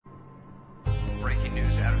breaking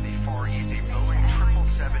news out of the Far East. A Boeing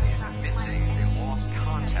 777 is missing. They lost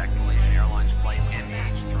contact. Malaysian Airlines flight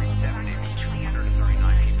MH370 with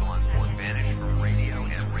 239 people on board vanished from radio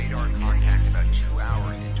and radar contact about 2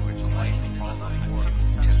 hours into its flight from Kuala Lumpur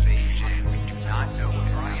to Beijing. We do not know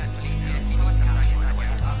what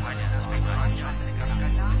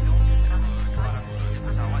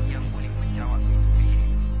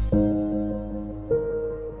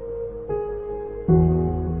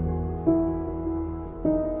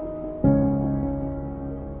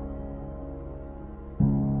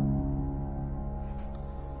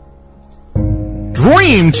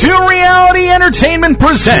Dream 2 Reality Entertainment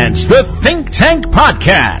presents the Think Tank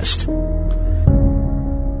Podcast.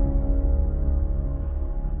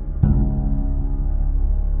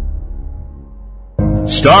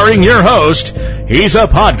 Starring your host, he's a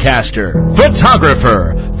podcaster,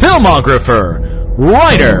 photographer, filmographer,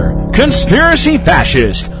 writer, conspiracy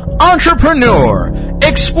fascist, entrepreneur,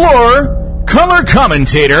 explorer, color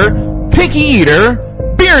commentator, picky eater,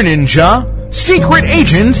 beer ninja, secret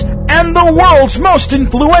agent, and the world's most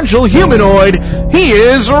influential humanoid. He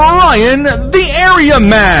is Ryan the Area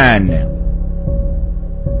Man.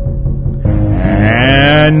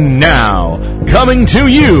 And now, coming to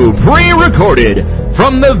you pre-recorded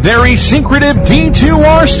from the very secretive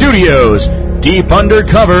D2R studios, deep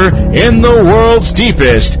undercover in the world's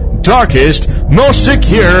deepest, darkest, most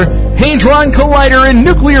secure Hadron Collider and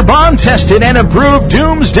nuclear bomb tested and approved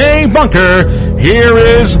doomsday bunker, here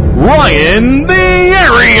is Ryan the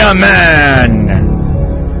Area Man.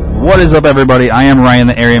 What is up, everybody? I am Ryan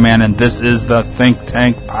the Area Man, and this is the Think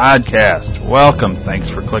Tank Podcast. Welcome. Thanks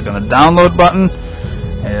for clicking the download button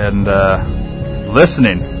and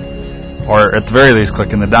listening, or at the very least,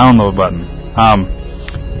 clicking the download button.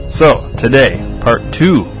 So, today, part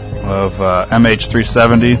 2 of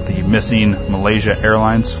MH370, the missing Malaysia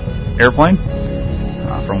Airlines airplane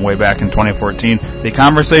from way back in 2014. The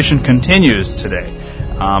conversation continues today.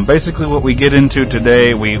 Basically, what we get into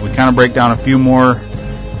today, we kind of break down a few more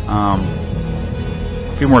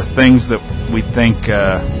things that we think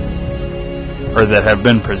or that have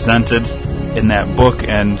been presented in that book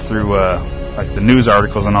and through like the news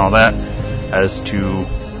articles and all that as to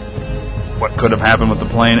what could have happened with the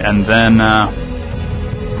plane, and then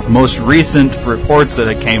most recent reports that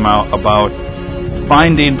it came out about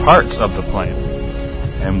finding parts of the plane,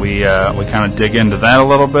 and we kind of dig into that a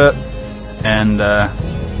little bit, and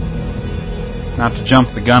not to jump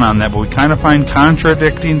the gun on that, but we kind of find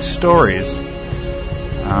contradicting stories.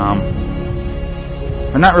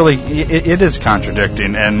 Or not really. It is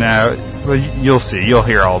contradicting, and you'll see. You'll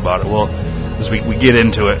hear all about it. As we get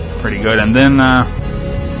into it pretty good, and then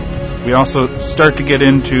we also start to get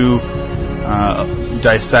into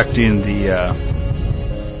dissecting the,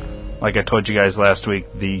 like I told you guys last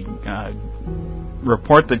week, the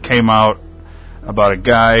report that came out about a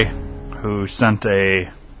guy who sent a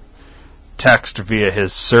text via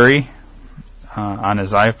his Siri on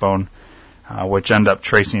his iPhone, which ended up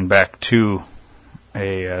tracing back to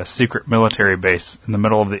a secret military base in the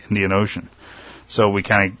middle of the Indian Ocean. So we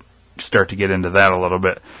kind of start to get into that a little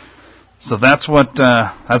bit. So that's what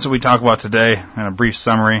we talk about today in a brief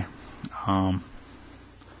summary.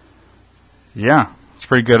 Yeah, it's a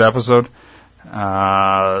pretty good episode.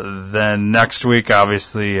 Then next week,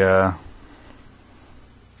 obviously,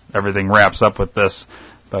 everything wraps up with this,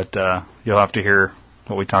 but you'll have to hear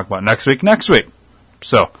what we talk about next week.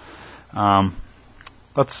 So,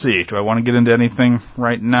 let's see. Do I want to get into anything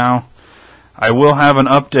right now? I will have an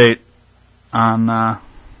update on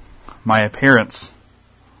my appearance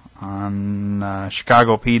on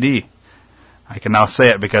Chicago PD. I can now say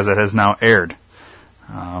it because it has now aired.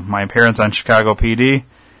 My appearance on Chicago PD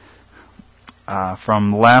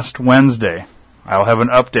from last Wednesday. I'll have an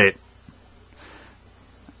update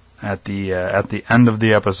at the end of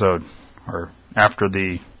the episode, or after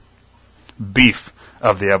the beef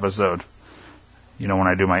of the episode. You know, when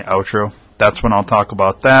I do my outro, that's when I'll talk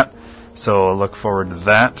about that. So look forward to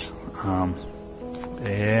that.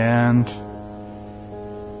 And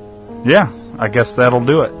yeah, I guess that'll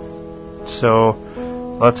do it. So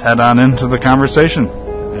let's head on into the conversation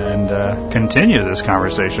and continue this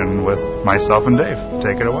conversation with myself and Dave.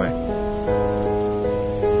 Take it away.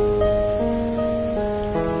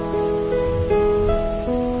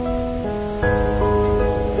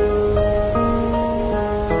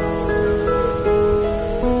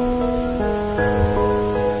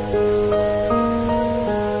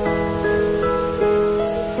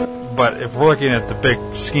 But if we're looking at the big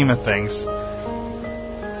scheme of things,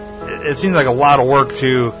 it seems like a lot of work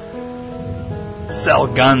to sell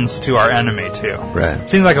guns to our enemy, too. Right. It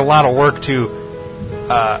seems like a lot of work to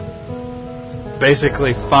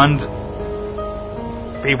basically fund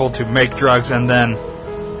people to make drugs and then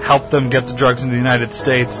help them get the drugs in the United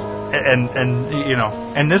States, and you know,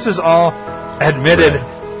 and this is all admitted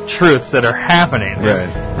truths that are happening.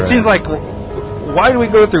 It seems like, why do we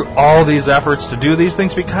go through all these efforts to do these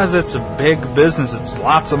things? Because it's a big business. It's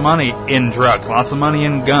lots of money in drugs, lots of money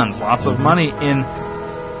in guns, lots of money in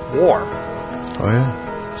war. Oh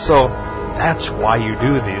yeah. So that's why you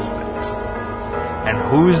do these things. And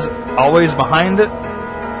who's always behind it?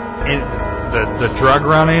 The drug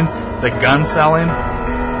running, the gun selling.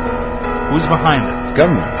 Who's behind it?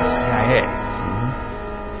 Government. The CIA.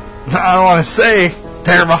 I don't want to say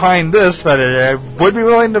they're behind this, but I would be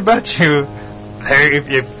willing to bet you,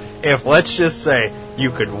 if let's just say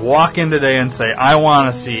you could walk in today and say, I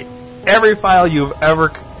want to see every file you've ever,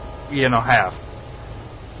 have.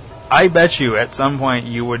 I bet you at some point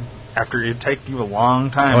you would, after it take you a long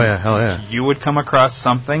time, oh yeah, hell yeah, you would come across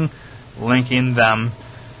something linking them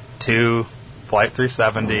to Flight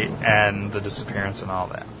 370 and the disappearance and all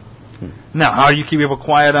that. Now, how do you keep people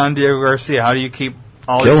quiet on Diego Garcia? How do you keep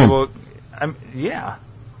all these people? Yeah.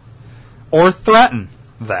 Or threaten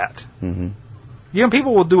that. Mm-hmm.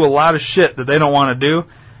 People will do a lot of shit that they don't want to do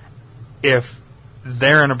if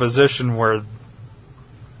they're in a position where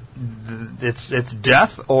it's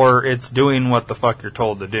death or it's doing what the fuck you're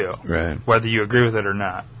told to do. Right. Whether you agree with it or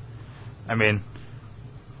not. I mean,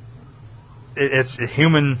 it's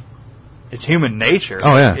human nature.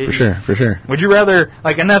 Oh yeah, for sure. Would you rather,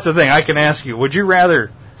 and that's the thing, I can ask you, would you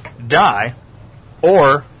rather die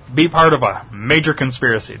or be part of a major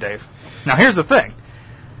conspiracy, Dave? Now here's the thing.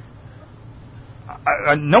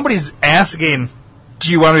 Nobody's asking,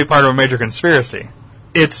 do you want to be part of a major conspiracy?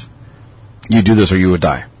 It's, you do this or you would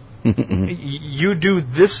die. You do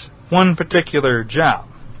this one particular job.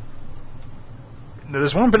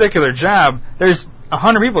 This one particular job, there's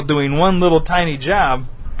 100 people doing one little tiny job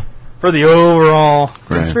for the overall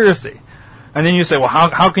conspiracy. And then you say, well,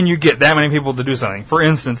 how can you get that many people to do something? For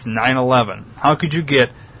instance, 9/11. How could you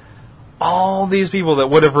get all these people that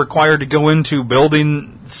would have required to go into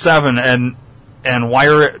Building 7 and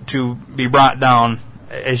wire it to be brought down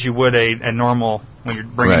as you would a normal, when you're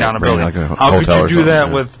bringing down a building? Like a how could you do that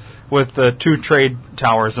yeah. with the 2 trade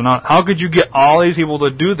towers? And how could you get all these people to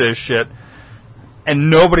do this shit and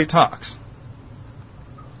nobody talks?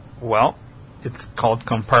 Well, it's called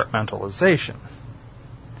compartmentalization.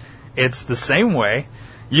 It's the same way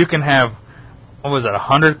you can have,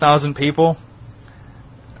 100,000 people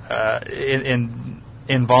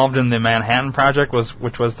involved in the Manhattan Project,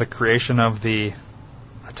 which was the creation of the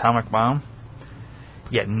atomic bomb.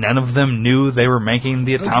 Yet none of them knew they were making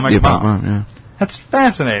the atomic bomb. Yeah. That's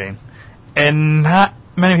fascinating. And not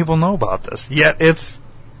many people know about this. Yet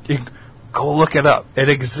you go look it up. It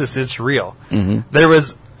exists. It's real. Mm-hmm. There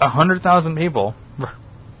was 100,000 people,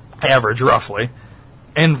 average roughly,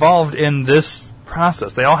 involved in this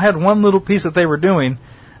process. They all had one little piece that they were doing,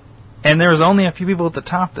 and there was only a few people at the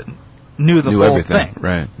top that knew the whole everything. thing.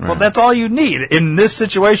 Right. Well, that's all you need in this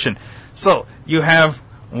situation. So you have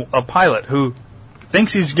a pilot who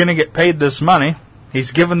thinks he's going to get paid this money.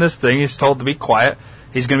 He's given this thing. He's told to be quiet.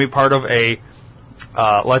 He's going to be part of a,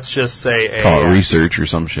 let's just say call it research or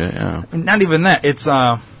some shit. Yeah. Not even that. It's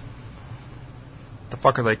the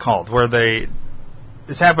fuck are they called?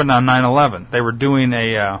 This happened on 9/11. They were doing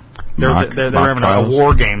they were having a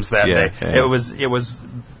war games that day. Yeah. It was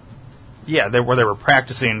where they were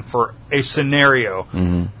practicing for a scenario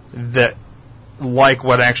that, like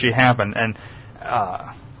what actually happened, and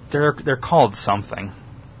they're called something,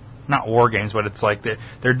 not war games, but it's like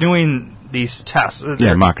they're doing these tests.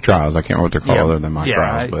 Yeah, mock trials. I can't remember what they're called other than mock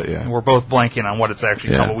trials, but yeah. We're both blanking on what it's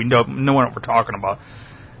actually called, but we know what we're talking about.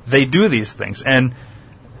 They do these things, and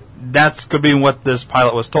that could be what this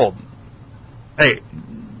pilot was told. Hey,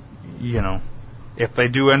 if they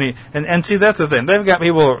do any... And see, that's the thing. They've got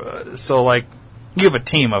people... So, you have a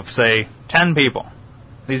team of, say, 10 people.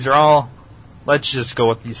 These are all... Let's just go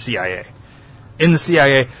with the CIA. In the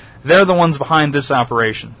CIA, they're the ones behind this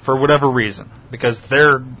operation, for whatever reason. Because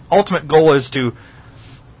their ultimate goal is to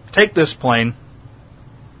take this plane,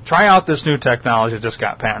 try out this new technology that just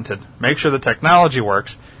got patented, make sure the technology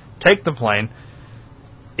works, take the plane,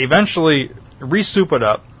 eventually re-soup it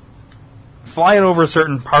up, fly it over a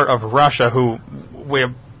certain part of Russia who we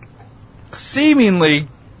have seemingly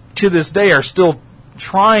to this day are still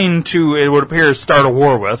trying to, it would appear, start a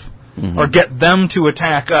war with, or get them to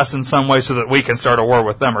attack us in some way so that we can start a war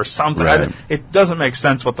with them or something. Right. It doesn't make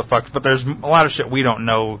sense what the fuck, but there's a lot of shit we don't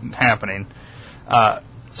know happening.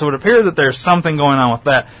 So it appears that there's something going on with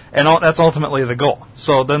that, and that's ultimately the goal.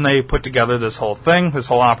 So then they put together this whole thing, this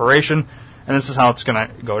whole operation, and this is how it's going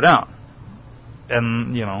to go down.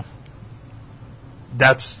 and,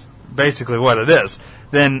 that's basically what it is,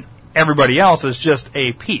 then everybody else is just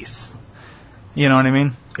a piece. You know what I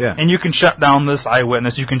mean? Yeah. And you can shut down this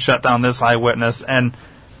eyewitness, you can shut down this eyewitness, and,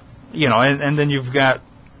 and then you've got,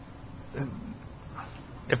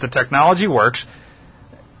 if the technology works,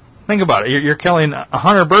 think about it. You're killing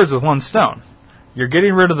 100 birds with one stone. You're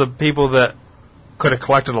getting rid of the people that could have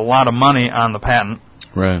collected a lot of money on the patent.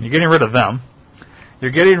 Right. You're getting rid of them.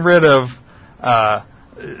 You're getting rid of,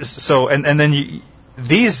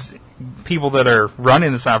 these people that are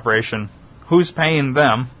running this operation, who's paying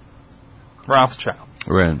them? Rothschild.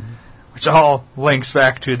 Right. Which all links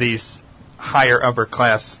back to these higher upper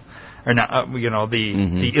class, or not,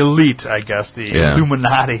 the elite, I guess, the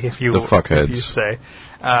Illuminati, if you say.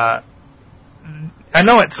 I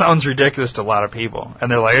know it sounds ridiculous to a lot of people, and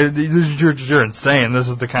they're like, you're insane. This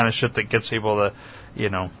is the kind of shit that gets people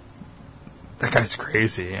to, that guy's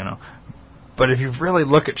crazy, But if you really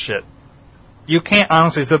look at shit, you can't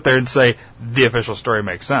honestly sit there and say the official story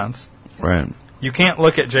makes sense. Right. You can't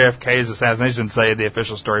look at JFK's assassination and say the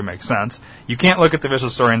official story makes sense. You can't look at the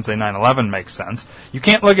official story and say 9/11 makes sense. You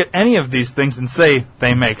can't look at any of these things and say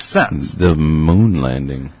they make sense. The moon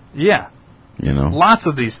landing. Yeah. Lots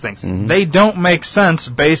of these things. Mm-hmm. They don't make sense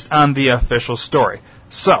based on the official story.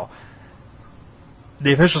 So,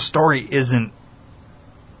 the official story isn't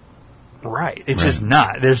right. It's just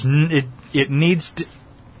not. It needs to...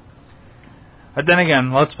 But then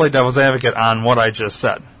again, let's play devil's advocate on what I just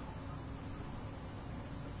said.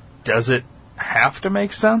 Does it have to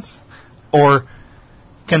make sense? Or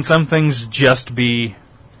can some things just be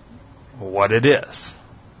what it is?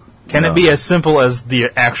 Can it be as simple as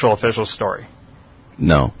the actual official story?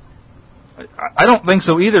 No. I don't think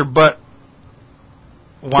so either, but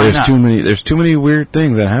why not? There's too many weird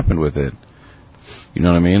things that happened with it. You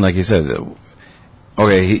know what I mean? Like you said,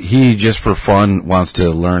 okay, he just for fun wants to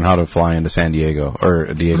learn how to fly into San Diego, or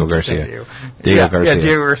Diego Garcia. Diego Garcia. Yeah,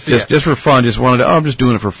 Diego Garcia. Just for fun, just wanted to, I'm just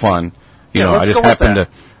doing it for fun. I just happened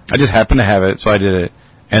to have it, so I did it.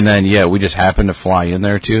 And then, we just happened to fly in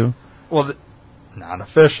there too. Well, not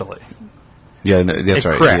officially. Yeah, that's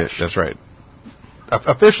right. Crashed. Yeah, that's right.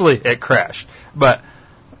 Officially, it crashed. But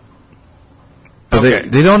okay.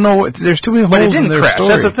 they don't know. There's too many holes in their crash. story.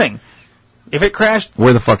 That's the thing. If it crashed...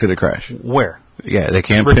 Where the fuck did it crash? Where? Yeah, they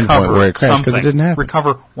can't pinpoint where it crashed because it didn't happen.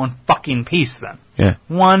 Recover one fucking piece then. Yeah.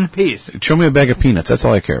 One piece. Show me a bag of peanuts. That's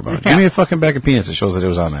all I care about. Give me a fucking bag of peanuts that shows that it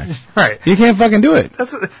was on there. Right. You can't fucking do it.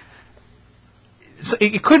 So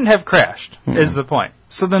it couldn't have crashed, is the point.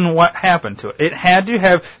 So then what happened to it? It had to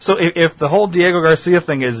have... So if the whole Diego Garcia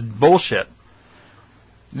thing is bullshit,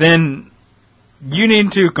 then you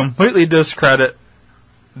need to completely discredit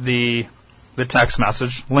the text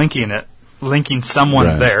message, linking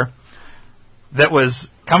someone there that was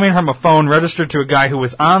coming from a phone registered to a guy who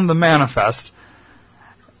was on the manifest.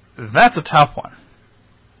 That's a tough one.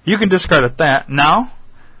 You can discredit that. Now,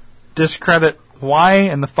 discredit why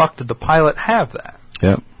in the fuck did the pilot have that?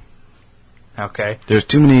 Yep. Okay. There's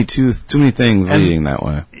too many things leading that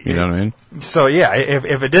way. You know what I mean? So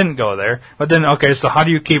if it didn't go there, but then so how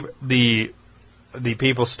do you keep the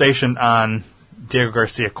people stationed on Diego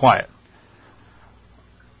Garcia quiet?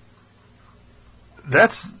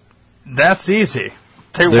 That's easy.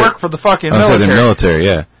 They work for the fucking military. The military,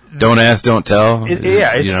 yeah. Don't ask, don't tell.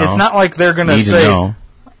 It's not like they're going to say, "Oh,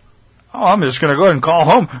 I'm just going to go ahead and call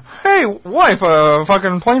home. Hey, wife, a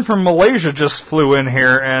fucking plane from Malaysia just flew in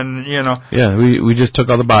here, and Yeah, we just took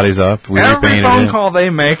all the bodies off. Every phone call they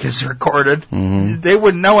make is recorded. Mm-hmm. They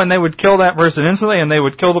would know, and they would kill that person instantly, and they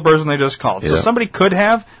would kill the person they just called. So somebody could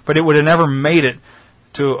have, but it would have never made it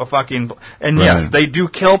to a fucking. And yes, they do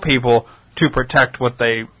kill people to protect what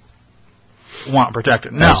they want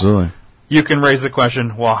protected. Now, absolutely. You can raise the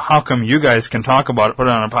question, well, how come you guys can talk about it, put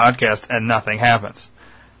it on a podcast, and nothing happens?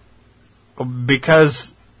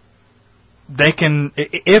 Because they can,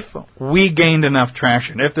 if we gained enough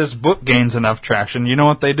traction, if this book gains enough traction, you know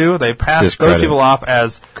what they do? They pass those people off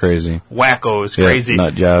as crazy, wackos, crazy,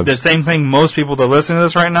 nut jobs. The same thing most people that listen to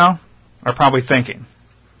this right now are probably thinking.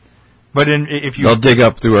 But they'll dig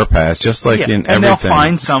up through our past, just like in everything. And they'll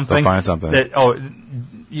find something.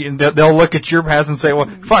 They'll look at your past and say, well,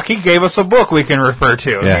 fuck, he gave us a book we can refer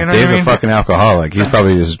to. Yeah, you know Dave's a fucking alcoholic. He's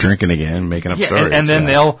probably just drinking again, making up stories. And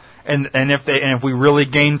then if we really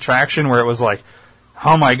gain traction where it was like,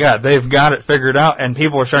 oh my god, they've got it figured out, and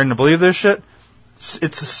people are starting to believe this shit,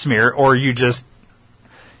 it's a smear, or you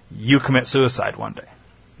commit suicide one day.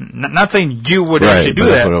 Not saying you would actually do that,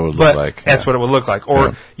 that's what it would look like. That's what it would look like.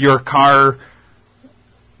 Or your car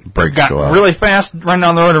brakes got really fast, ran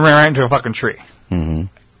down the road and ran right into a fucking tree. Mm-hmm.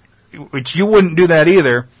 Which you wouldn't do that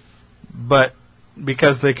either, but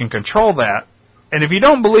because they can control that. And if you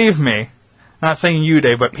don't believe me, not saying you,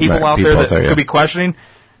 Dave, but people out there that could be questioning,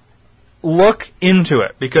 look into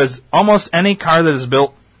it, because almost any car that is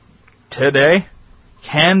built today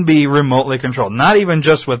can be remotely controlled. Not even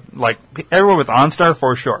just with, like, everyone with OnStar,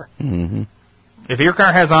 for sure. Mm-hmm. If your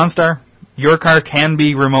car has OnStar, your car can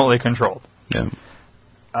be remotely controlled. Yeah.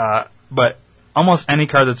 But almost any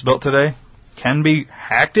car that's built today can be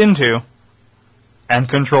hacked into and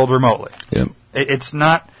controlled remotely. Yep. It's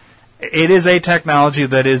not... It is a technology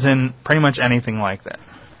that is in pretty much anything like that.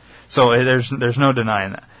 So there's no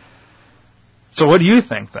denying that. So what do you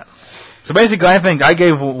think, then? So basically, I think I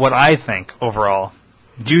gave what I think overall.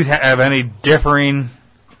 Do you have any differing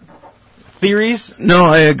theories? No,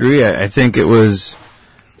 I agree. I think it was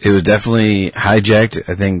definitely hijacked.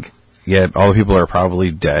 I think, yeah, all the people are probably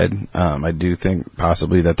dead. I do think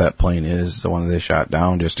possibly that plane is the one that they shot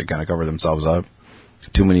down just to kind of cover themselves up.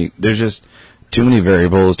 There's just too many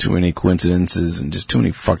variables, too many coincidences, and just too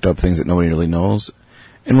many fucked up things that nobody really knows.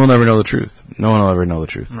 And we'll never know the truth. No one will ever know the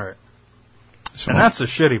truth. Right. So, and that's the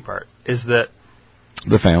shitty part, is that...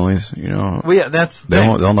 The families, you know... Well, yeah,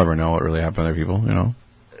 they'll never know what really happened to their people, you know?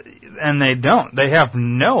 And they don't. They have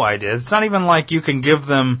no idea. It's not even like you can give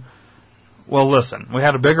them... Well, listen, we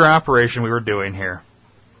had a bigger operation we were doing here.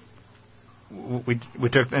 We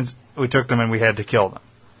took them and we had to kill them.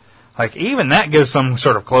 Like, even that gives some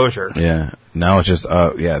sort of closure. Yeah. Now it's just,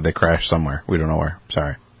 they crashed somewhere. We don't know where.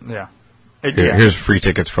 Sorry. Yeah. Here's free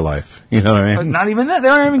tickets for life. You know what I mean? Not even that. They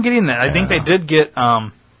aren't even getting that. I think they did get,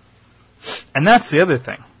 and that's the other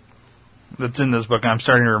thing that's in this book. I'm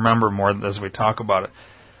starting to remember more as we talk about it.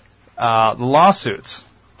 The lawsuits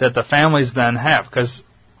that the families then have. Because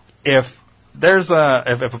if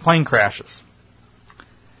a plane crashes,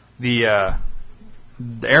 the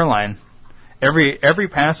airline, every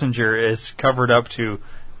passenger is covered up to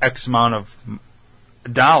X amount of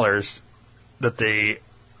dollars that the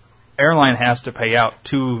airline has to pay out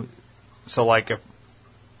to. So, like, if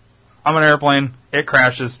I'm an airplane, it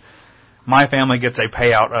crashes, my family gets a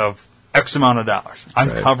payout of X amount of dollars. I'm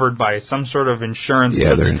covered by some sort of insurance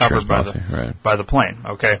that's covered by the plane,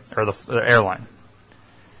 okay, or the airline.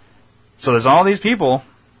 So there's all these people,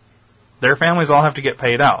 their families all have to get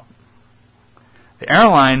paid out. The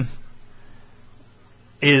airline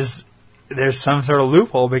there's some sort of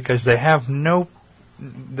loophole because they have the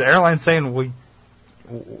airline's saying,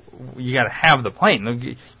 you got to have the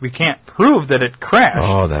plane. We can't prove that it crashed.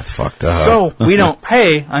 Oh, that's fucked up. So we don't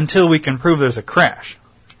pay until we can prove there's a crash.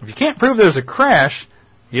 If you can't prove there's a crash,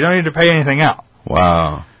 you don't need to pay anything out.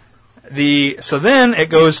 Wow. So then it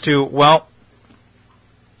goes to, well,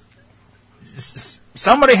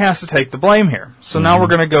 somebody has to take the blame here. So now we're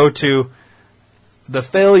going to go to the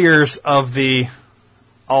failures of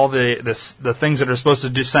all the things that are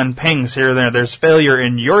supposed to send pings here and there. There's failure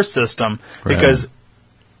in your system because,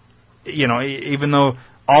 you know, even though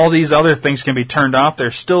all these other things can be turned off,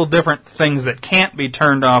 there's still different things that can't be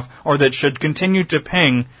turned off or that should continue to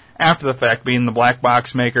ping after the fact, being the black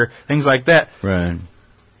box maker, things like that. Right.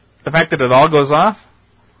 The fact that it all goes off,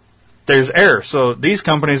 there's error. So these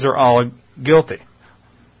companies are all guilty.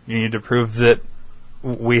 You need to prove that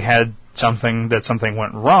we had something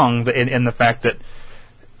went wrong in the fact that,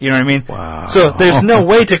 you know what I mean? Wow. So there's no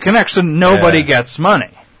way to connect, so nobody gets money.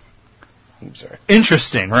 I'm sorry.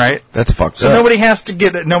 Interesting, right? That's fucked up. So nobody has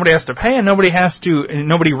to pay, and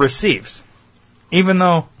nobody receives. Even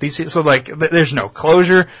though there's no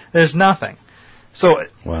closure, there's nothing. So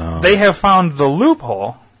they have found the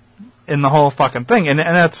loophole in the whole fucking thing, and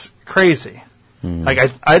that's crazy.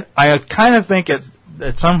 Like I kind of think at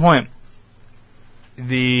some point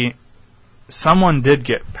someone did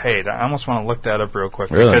get paid. I almost want to look that up real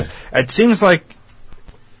quick. Really? Because it seems like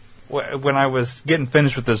when I was getting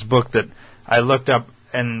finished with this book that I looked up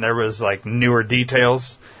and there was like newer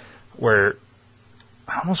details where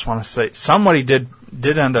I almost want to say somebody did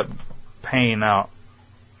end up paying out.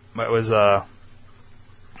 It was what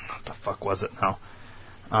the fuck was it now?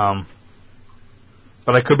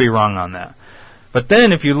 But I could be wrong on that. But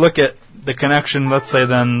then if you look at the connection, let's say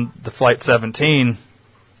then the Flight 17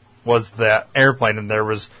 was that airplane, and there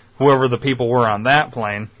was whoever the people were on that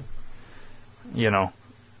plane, you know,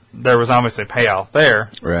 there was obviously payout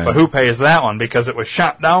there. Right. But who pays that one? Because it was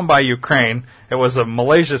shot down by Ukraine. It was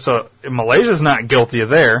Malaysia, so Malaysia's not guilty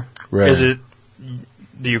there. Right. Is it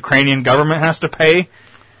the Ukrainian government has to pay?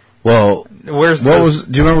 Well, do you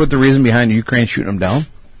remember what the reason behind Ukraine shooting them down?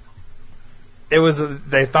 It was,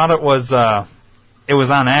 they thought it was on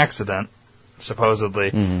accident,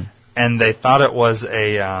 supposedly. Mm-hmm. And they thought it was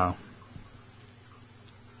I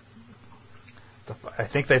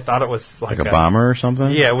think they thought it was like a bomber or something?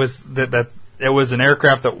 Yeah, it was that it was an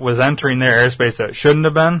aircraft that was entering their airspace that it shouldn't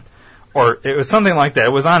have been, or it was something like that.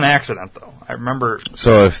 It was on accident, though. I remember.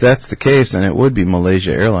 So if that's the case, then it would be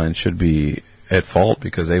Malaysia Airlines should be at fault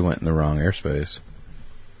because they went in the wrong airspace.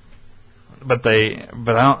 But I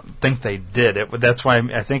don't think they did. That's why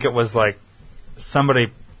I think it was like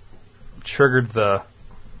somebody triggered the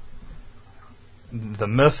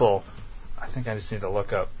missile. I think I just need to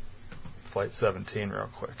look up Flight 17 real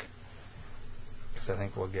quick, because I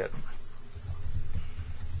think we'll get.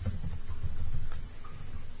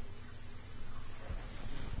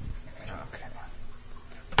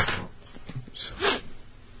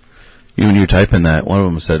 When you type in that, one of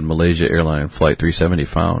them said Malaysia Airline Flight 370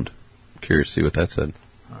 found. Curious to see what that said.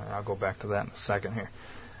 All right, I'll go back to that in a second here.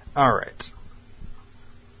 All right.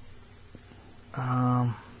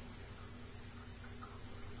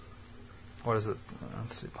 What is it?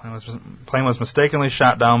 Let's see. Plane was mistakenly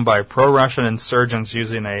shot down by pro-Russian insurgents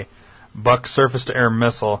using a Buk surface-to-air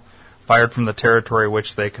missile fired from the territory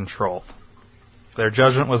which they controlled. Their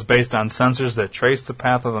judgment was based on sensors that traced the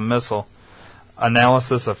path of the missile,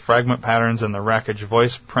 analysis of fragment patterns in the wreckage,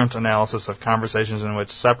 voice-print analysis of conversations in which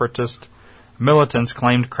separatist militants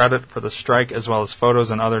claimed credit for the strike, as well as photos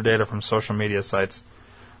and other data from social media sites.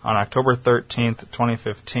 On October 13th,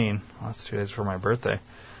 2015, that's 2 days before my birthday,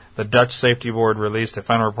 the Dutch Safety Board released a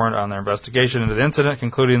final report on their investigation into the incident,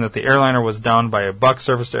 concluding that the airliner was downed by a Buk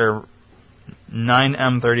surface-to-air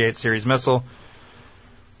 9M38 series missile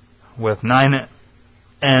with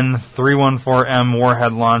 9N314M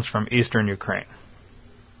warhead launched from eastern Ukraine.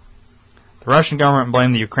 The Russian government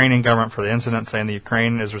blamed the Ukrainian government for the incident, saying the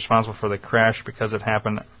Ukraine is responsible for the crash because it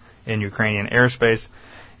happened in Ukrainian airspace.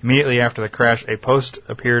 Immediately after the crash, a post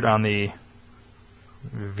appeared on the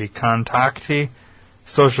Vkontakte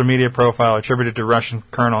social media profile attributed to Russian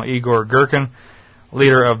Colonel Igor Girkin,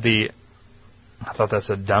 leader of the, I thought that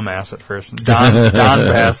said dumbass at first,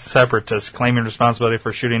 Donbass separatists, claiming responsibility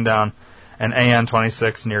for shooting down an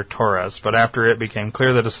AN-26 near Torres. But after it became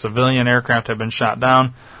clear that a civilian aircraft had been shot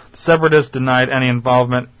down, the separatists denied any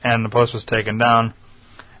involvement and the post was taken down.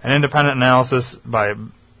 An independent analysis by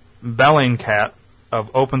Bellingcat of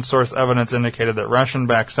open-source evidence indicated that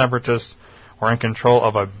Russian-backed separatists were in control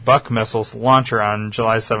of a Buk missile launcher on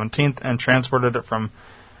July 17th and transported it from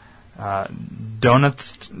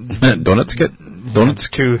Donetsk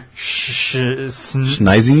to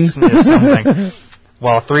Schneizing? Something.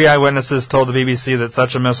 While 3 eyewitnesses told the BBC that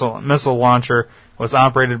such a missile launcher was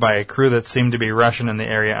operated by a crew that seemed to be Russian in the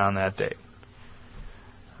area on that date.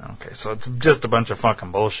 Okay, so it's just a bunch of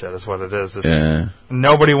fucking bullshit is what it is.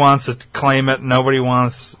 Nobody wants to claim it. Nobody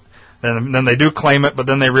wants... Then they do claim it, but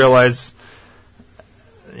then they realize,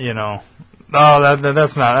 that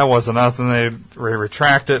wasn't us. Then they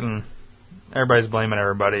retract it, and everybody's blaming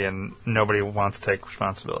everybody, and nobody wants to take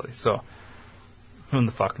responsibility. So, who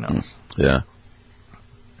the fuck knows? Yeah.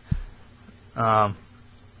 That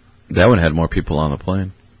one had more people on the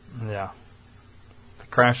plane. Yeah. The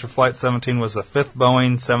crash of Flight 17 was the 5th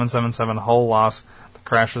Boeing 777 hull loss. The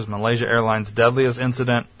crash was Malaysia Airlines' deadliest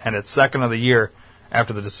incident and its second of the year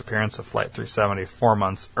after the disappearance of Flight 370 4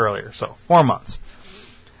 months earlier. So, 4 months.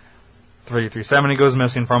 370 goes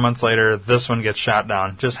missing 4 months later. This one gets shot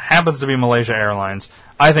down. Just happens to be Malaysia Airlines.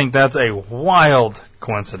 I think that's a wild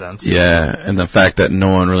coincidence. Yeah, and the fact that no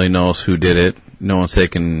one really knows who did it. No one's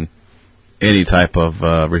taken any type of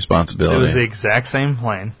responsibility. It was the exact same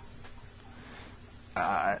plane.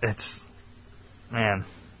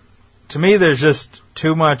 To me, there's just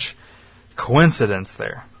too much coincidence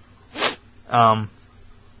there. Yeah.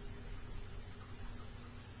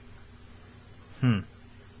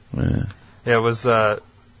 It was a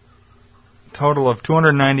total of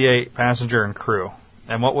 298 passenger and crew.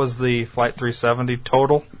 And what was the Flight 370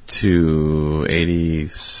 total?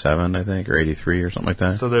 287, I think, or 83 or something like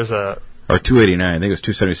that. So there's Or 289. I think it was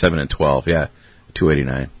 277 and 12. Yeah,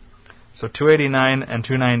 289. So 289 and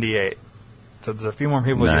 298. So there's a few more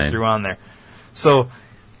people you threw on there. So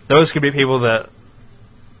those could be people that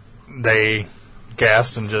they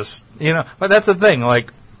gassed and just, but that's the thing,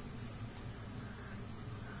 like,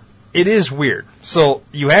 it is weird. So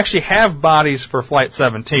you actually have bodies for Flight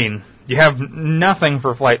 17. You have nothing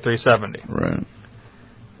for Flight 370. Right.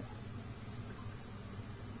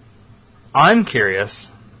 I'm curious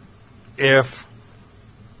if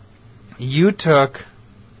you took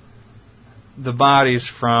the bodies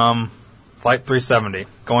from Flight 370,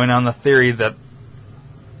 going on the theory that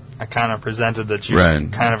I kind of presented that you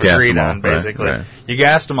kind of agreed on, basically. Right. You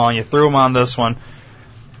gassed them all and you threw them on this one.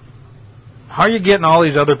 How are you getting all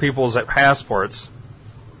these other people's passports?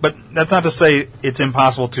 But that's not to say it's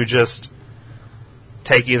impossible to just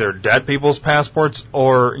take either dead people's passports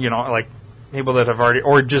or, people that have already,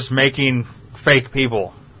 or just making fake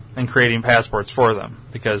people and creating passports for them,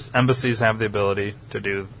 because embassies have the ability to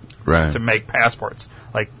do Right. to make passports.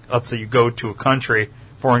 Like, let's say you go to a country,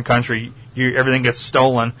 foreign country, everything gets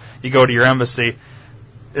stolen. You go to your embassy.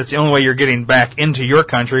 It's the only way you're getting back into your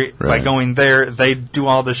country by Right. going there. They do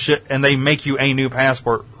all this shit, and they make you a new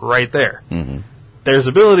passport right there. Mm-hmm. There's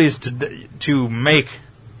abilities to make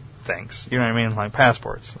things. You know what I mean? Like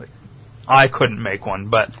passports. Like, I couldn't make one,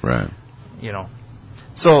 but Right. you know.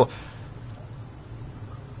 So,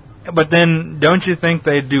 but then, don't you think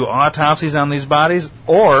they'd do autopsies on these bodies?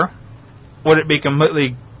 Or would it be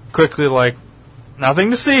completely quickly like,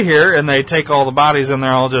 nothing to see here, and they take all the bodies and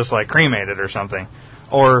they're all just like cremated or something?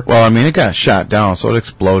 Or, Well, I mean, it got shot down, so it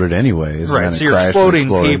exploded anyways. and right, then so it you're crashed and exploding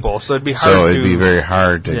exploded. people, so it'd be hard So to... it'd be very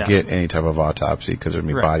hard to Yeah. get any type of autopsy because there'd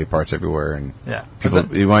be Right. body parts everywhere, and Yeah. people, But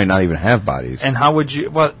then- you might not even have bodies. and how would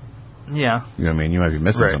you... Well, yeah. You know what I mean? You might be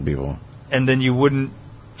missing Right. some people. And then you wouldn't...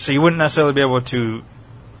 So you wouldn't necessarily be able to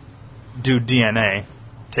do DNA,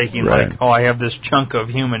 taking Right. like, oh, I have this chunk of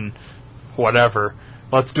human whatever.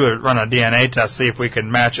 Let's run a DNA test, see if we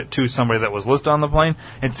can match it to somebody that was listed on the plane.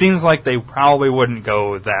 It seems like they probably wouldn't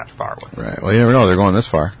go that far with it. Right. Well, you never know. They're going this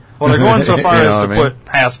far. Well, they're going so far You as know to what I mean? put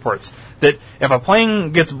passports. That if a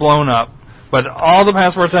plane gets blown up, but all the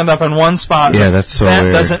passports end up in one spot, Yeah, that's so that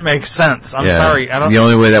weird. doesn't make sense. I'm Yeah. sorry. I don't. The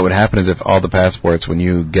only way that would happen is if all the passports, when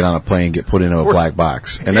you get on a plane, get put into a black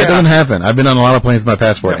box, and that Yeah. doesn't happen. I've been on a lot of planes with my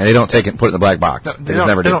passport, Yeah. and they don't take it and put it in the black box. No, they just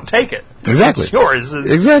never they do. don't take it. Exactly. It's yours.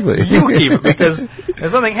 Exactly. You keep it, because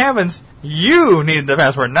if something happens, you need the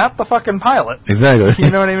passport, not the fucking pilot. Exactly.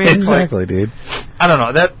 You know what I mean? It's Exactly, dude. I don't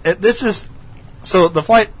know. This is so the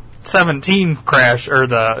Flight 17 crash, or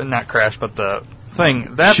the not crash, but the thing.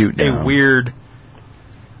 That's Shoot a down. weird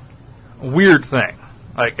thing.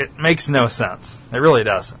 Like, it makes no sense. It really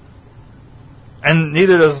doesn't. And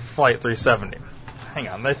neither does Flight 370. Hang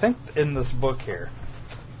on. I think in this book here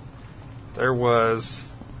there was.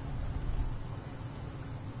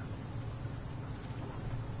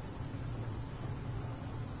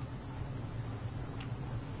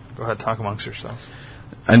 Go ahead, talk amongst yourselves.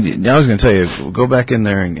 And I was going to tell you, go back in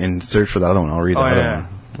there and search for the other one. I'll read the other one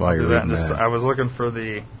while you're Do that reading and just- that. I was looking for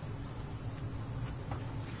the.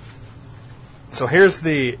 So here's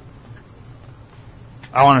the.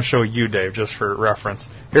 I want to show you, Dave, just for reference.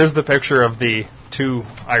 Here's the picture of the two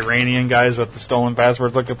Iranian guys with the stolen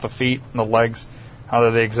passports. Look at the feet and the legs, how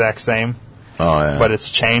they're the exact same, Oh, yeah. but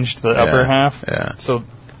it's changed the upper half. Yeah. So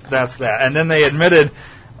that's that. And then they admitted,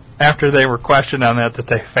 after they were questioned on that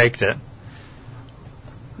they faked it.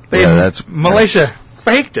 Malaysia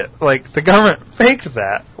faked it. Like, the government faked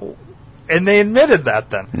that. And they admitted that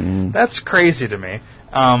then. Mm-hmm. That's crazy to me.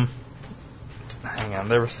 Hang on,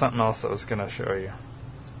 there was something else I was going to show you.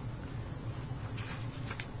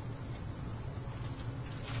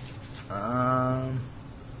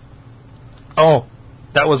 Oh,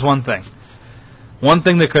 that was one thing. One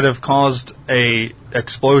thing that could have caused a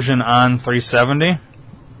explosion on 370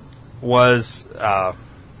 was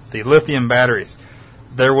the lithium batteries.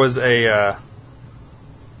 There was a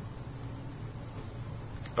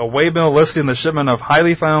waybill listing the shipment of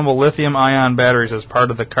highly flammable lithium-ion batteries as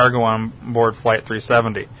part of the cargo on board Flight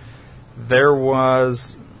 370. There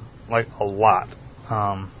was, like, a lot.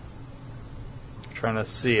 I'm trying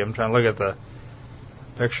to look at the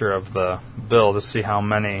picture of the bill to see how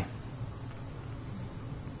many.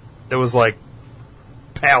 It was like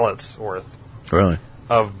pallets worth Really?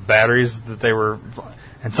 of batteries that they were,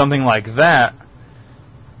 and something like that,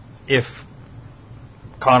 if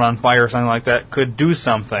caught on fire or something like that, could do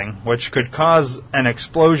something which could cause an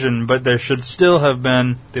explosion, but there should still have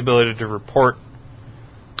been the ability to report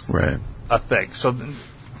Right. a thing. So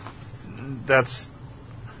that's,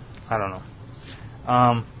 I don't know.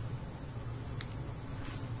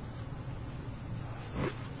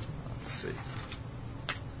 Let's see.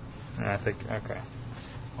 I think, okay.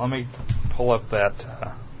 Let me pull up that,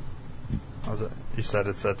 what was it? You said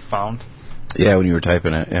it said found? Yeah, when you were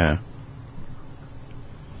typing it, yeah.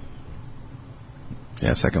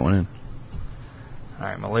 Yeah, second one in.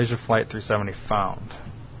 Alright, Malaysia Flight 370 found.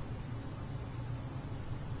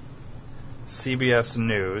 CBS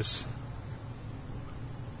News.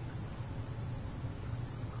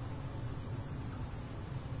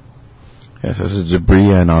 Yeah, so this is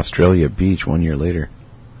debris on Australia Beach 1 year later.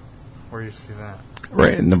 Where do you see that?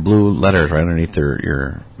 Right in the blue letters right underneath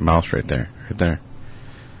your mouse right there. Right there.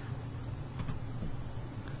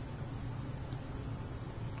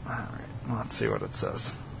 Alright, let's see what it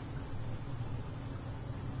says.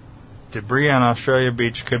 Debris on Australia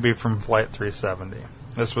Beach could be from Flight 370.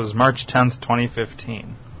 This was March 10th,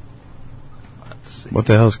 2015. Let's see. What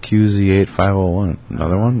the hell is QZ8501?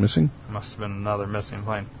 Another one missing? Must have been another missing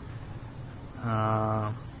plane.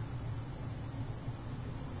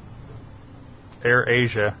 Air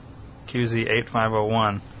Asia,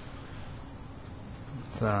 QZ8501.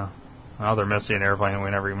 It's another missing airplane we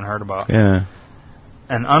never even heard about. Yeah.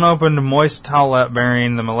 An unopened moist towelette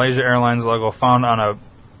bearing the Malaysia Airlines logo found on a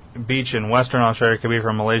beach in Western Australia could be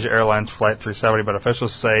from Malaysia Airlines Flight 370, but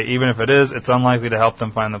officials say even if it is, it's unlikely to help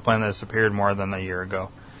them find the plane that disappeared more than a year ago.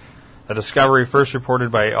 The discovery, first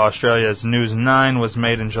reported by Australia's News 9, was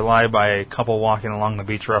made in July by a couple walking along the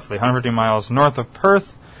beach roughly 150 miles north of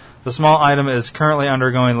Perth. The small item is currently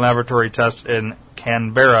undergoing laboratory tests in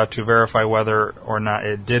Canberra to verify whether or not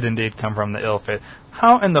it did indeed come from the ill-fated.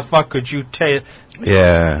 How in the fuck could you find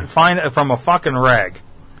it from a fucking rag?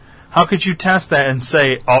 How could you test that and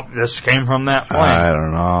say, oh, this came from that plane? I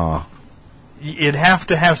don't know. You'd have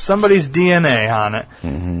to have somebody's DNA on it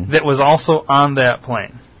that was also on that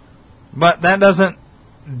plane. But that doesn't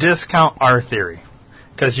discount our theory.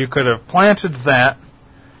 Because you could have planted that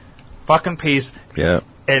fucking piece. Yeah.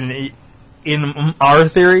 And in our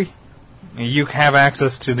theory, you have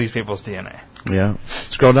access to these people's DNA. Yeah.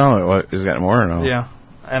 Scroll down. What, is that more or no? Yeah.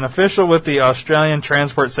 An official with the Australian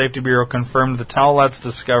Transport Safety Bureau confirmed the towelette's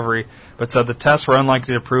discovery, but said the tests were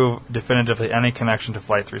unlikely to prove definitively any connection to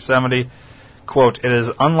Flight 370. Quote, it is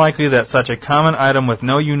unlikely that such a common item with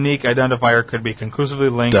no unique identifier could be conclusively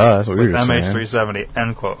linked with MH370,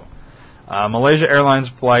 end quote. Malaysia Airlines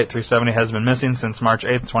Flight 370 has been missing since March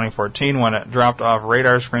 8, 2014, when it dropped off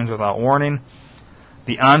radar screens without warning.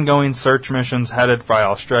 The ongoing search missions headed by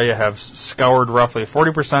Australia have scoured roughly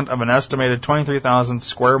 40% of an estimated 23,000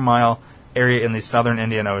 square mile area in the southern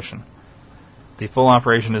Indian Ocean. The full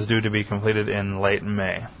operation is due to be completed in late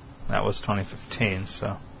May. That was 2015,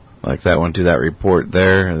 so... Like that one to that report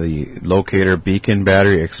there, the locator beacon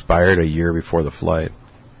battery expired a year before the flight.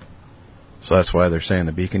 So that's why they're saying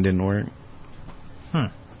the beacon didn't work.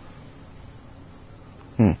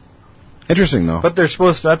 Interesting, though. But they're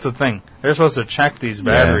supposed to, that's the thing. They're supposed to check these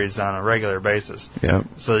batteries on a regular basis. Yep.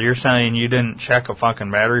 So you're saying you didn't check a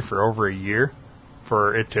fucking battery for over a year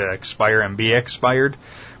for it to expire and be expired?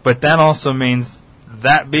 But that also means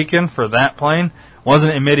that beacon for that plane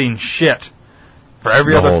wasn't emitting shit for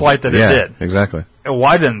every other flight that it did. Exactly.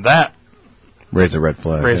 Why didn't that raise a red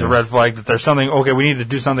flag? A red flag that there's something, okay, we need to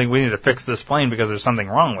do something, we need to fix this plane because there's something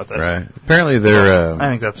wrong with it. Right. Apparently their I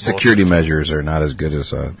think that's security measures are not as good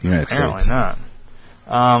as the United States. Apparently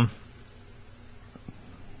not.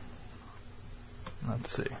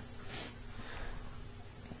 Let's see.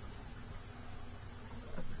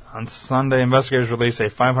 On Sunday, investigators released a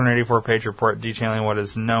 584-page report detailing what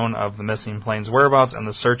is known of the missing plane's whereabouts and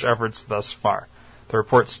the search efforts thus far. The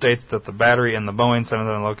report states that the battery in the Boeing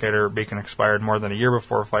 777 locator beacon expired more than a year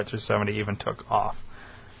before Flight 370 even took off.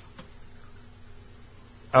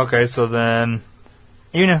 Okay, so then,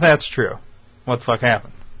 even if that's true, what the fuck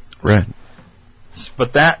happened? Right.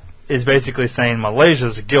 But that is basically saying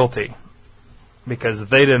Malaysia's guilty because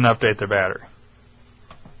they didn't update their battery.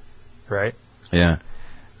 Right? Yeah.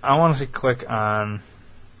 I want to click on...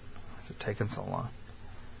 Why is it taking so long?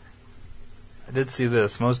 I did see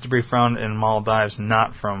this. Most debris found in Maldives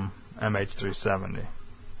not from MH370.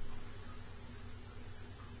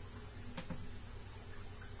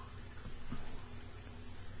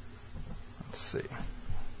 Let's see.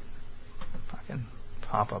 Fucking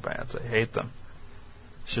pop-up ads. I hate them.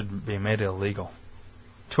 Should be made illegal.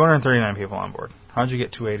 239 people on board. How'd you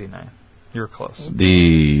get 289? You were close.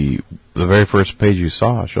 The very first page you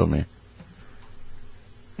saw showed me.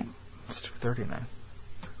 It's 239.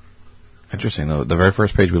 Interesting, though. The very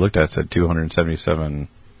first page we looked at said 277.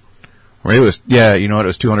 Or maybe it was, yeah, you know what? It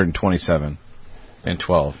was 227 and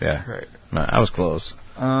 12, yeah. Right. I was close.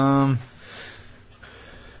 As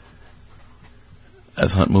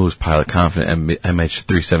Hunt moves, pilot confident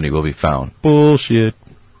MH370 will be found. Bullshit.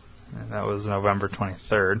 And that was November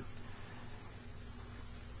 23rd.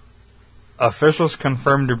 Officials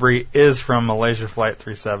confirmed debris is from Malaysia Flight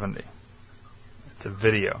 370. It's a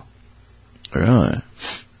video. Really?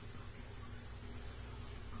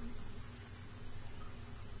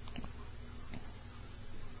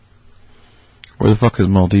 Where the fuck is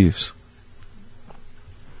Maldives?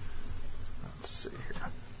 Let's see here.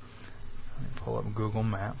 Let me pull up Google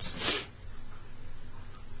Maps.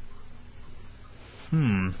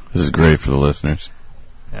 This is great for the listeners.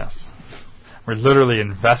 Yes. We're literally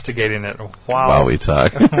investigating it while we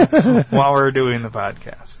talk. while we're doing the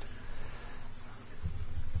podcast.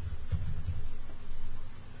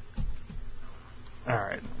 All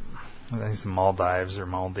right. I think it's Maldives or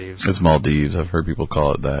Maldives. It's Maldives. I've heard people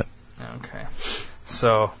call it that. Okay.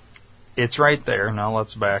 So, it's right there. Now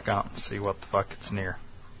let's back out and see what the fuck it's near.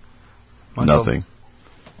 Nothing.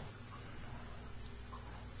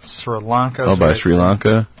 Sri Lanka. Oh, by Sri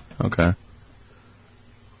Lanka? Okay.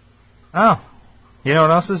 Oh. You know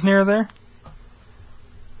what else is near there?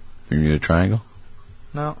 Bermuda Triangle?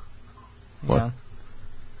 No. What? Yeah.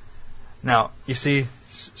 Now, you see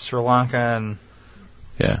Sri Lanka and...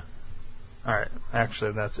 Yeah. Alright,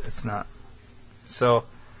 actually, it's not. So,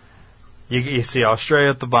 you see Australia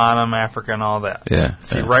at the bottom, Africa and all that. Yeah.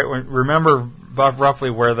 See, yeah. remember roughly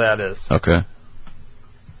where that is. Okay.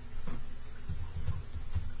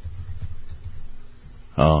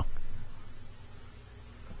 Oh.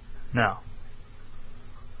 Now.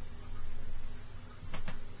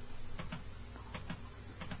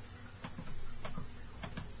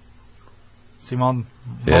 See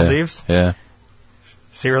Maldives? Yeah.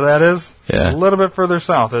 See where that is? Yeah. A little bit further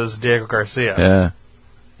south is Diego Garcia. Yeah.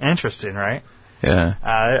 Interesting, right? Yeah.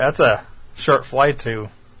 That's a short flight to,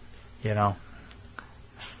 you know.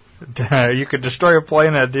 You could destroy a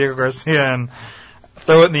plane at Diego Garcia and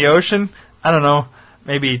throw it in the ocean. I don't know,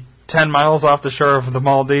 maybe 10 miles off the shore of the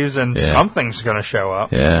Maldives, and something's going to show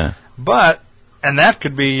up. Yeah. And that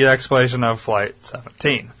could be the explanation of Flight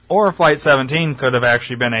 17. Or Flight 17 could have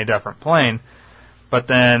actually been a different plane, but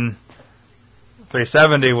then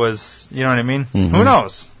 370 was, you know what I mean? Mm-hmm. Who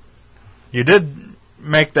knows? You did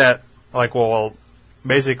make that, like, well,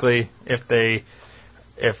 basically, if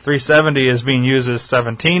 370 is being used as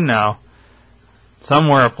 17 now,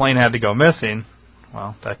 somewhere a plane had to go missing.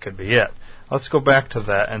 Well, that could be it. Let's go back to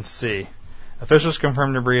that and see. Officials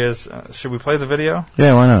confirm debris is... should we play the video?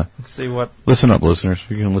 Yeah, why not? Let's see what... Listen up, listeners.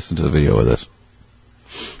 You can listen to the video with us.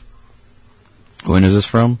 When is this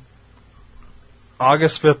from?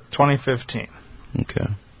 August 5th, 2015. Okay.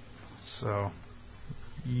 So...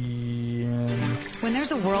 Yeah. When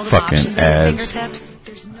there's a world of Fucking options ads. at your fingertips,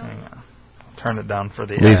 there's no... Hang on. Turn it down for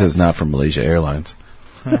the At least ads. it's not from Malaysia Airlines.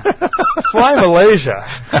 Fly Malaysia.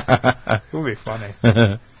 It would be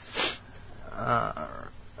funny.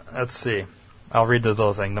 Let's see. I'll read the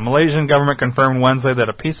little thing. The Malaysian government confirmed Wednesday that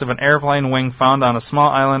a piece of an airplane wing found on a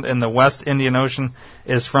small island in the West Indian Ocean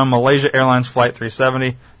is from Malaysia Airlines Flight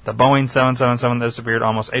 370. The Boeing 777 disappeared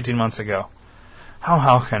almost 18 months ago.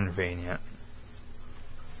 How convenient.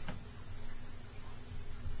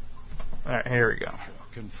 All right, here we go.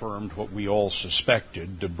 Confirmed what we all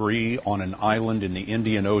suspected. Debris on an island in the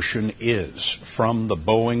Indian Ocean is from the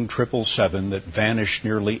Boeing 777 that vanished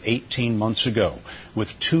nearly 18 months ago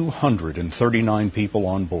with 239 people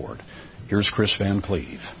on board. Here's Chris Van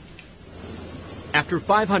Cleve. After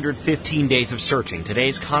 515 days of searching,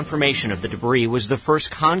 today's confirmation of the debris was the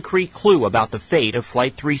first concrete clue about the fate of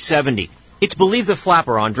Flight 370. It's believed the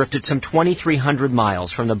Flaperon drifted some 2,300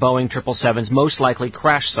 miles from the Boeing 777's most likely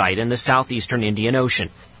crash site in the southeastern Indian Ocean.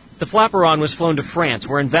 The Flaperon was flown to France,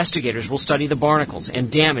 where investigators will study the barnacles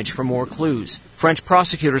and damage for more clues. French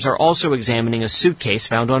prosecutors are also examining a suitcase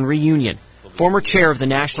found on Reunion. Former chair of the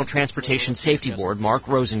National Transportation Safety Board, Mark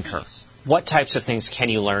Rosenker. What types of things can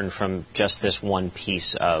you learn from just this one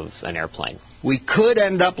piece of an airplane? We could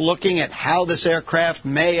end up looking at how this aircraft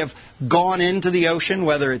may have gone into the ocean,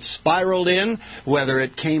 whether it spiraled in, whether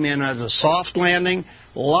it came in as a soft landing.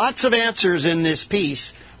 Lots of answers in this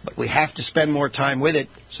piece, but we have to spend more time with it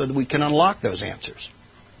so that we can unlock those answers.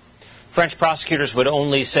 French prosecutors would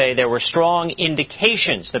only say there were strong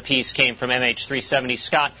indications the piece came from MH370.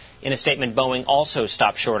 Scott, in a statement, Boeing also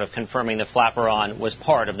stopped short of confirming the Flaperon was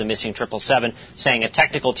part of the missing 777, saying a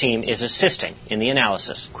technical team is assisting in the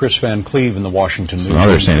analysis. Chris Van Cleve in the Washington News. So now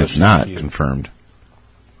they're saying it's not confirmed.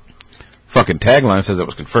 Fucking tagline says it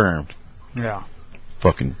was confirmed. Yeah.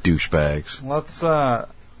 Fucking douchebags. Let's,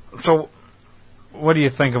 so, what do you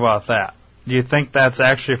think about that? Do you think that's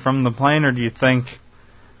actually from the plane, or do you think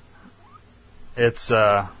it's,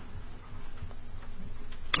 I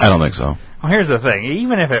don't think so. Well, here's the thing.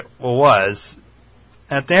 Even if it was,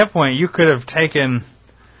 at that point, you could have taken,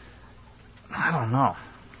 I don't know.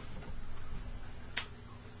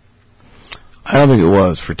 I don't think it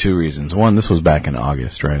was for two reasons. One, this was back in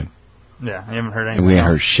August, right? Yeah, you haven't heard anything And we ain't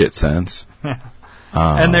else. heard shit since.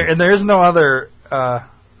 And there's no other,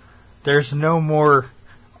 there's no more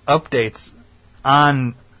updates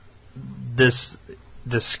on this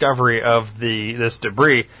discovery of this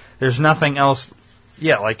debris. There's nothing else,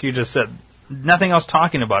 like you just said, nothing else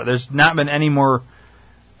talking about it. There's not been any more.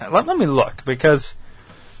 Let me look, because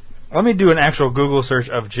let me do an actual Google search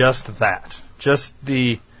of just that. Just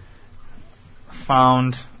the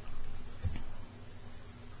found.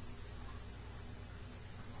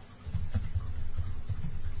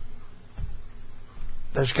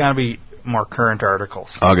 There's got to be more current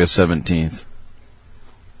articles. August 17th.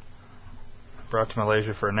 brought to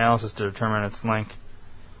Malaysia for analysis to determine its link.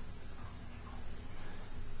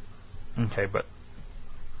 Okay, but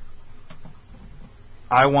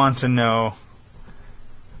I want to know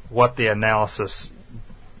what the analysis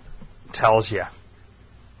tells you.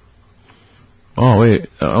 Oh, wait.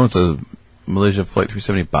 Oh, it's a Malaysia Flight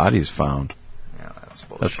 370 bodies found. Yeah, that's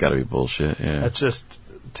bullshit. That's got to be bullshit, yeah. That's just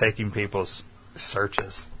taking people's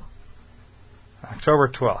searches. October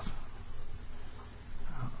 12th.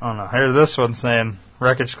 Oh no, here's this one saying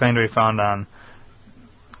wreckage claimed to be found on.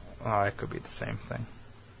 Oh, it could be the same thing.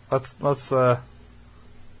 Let's let's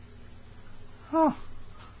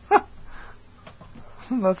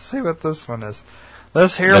see what this one is.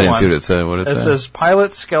 This here I didn't one. see what it said. What it said? says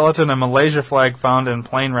pilot skeleton and Malaysia flag found in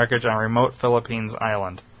plane wreckage on remote Philippines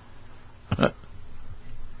island. All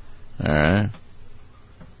right.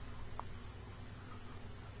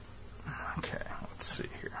 Okay, let's see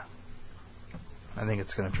here. I think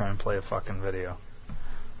it's going to try and play a fucking video.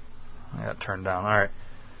 I got it turned down. All right.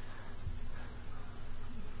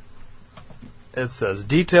 It says,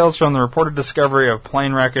 details from the reported discovery of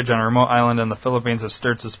plane wreckage on a remote island in the Philippines have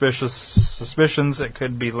stirred suspicions it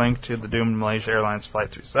could be linked to the doomed Malaysia Airlines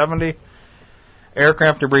Flight 370.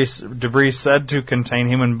 Aircraft debris said to contain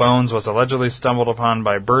human bones was allegedly stumbled upon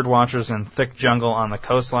by bird watchers in thick jungle on the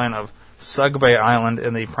coastline of Sugbay Island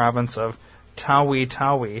in the province of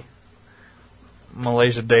Tawi-Tawi.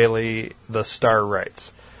 Malaysia Daily The Star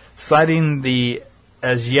writes. Citing the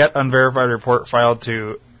as yet unverified report filed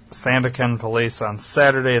to Sandakan police on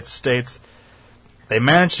Saturday, it states they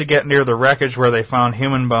managed to get near the wreckage where they found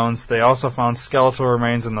human bones. They also found skeletal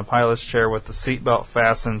remains in the pilot's chair with the seatbelt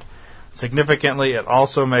fastened. Significantly, it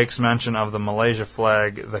also makes mention of the Malaysia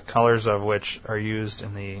flag, the colors of which are used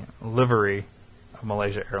in the livery of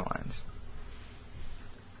Malaysia Airlines.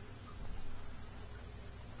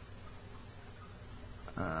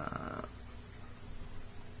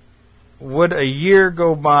 Would a year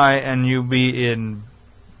go by and you be in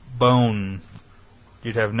bone?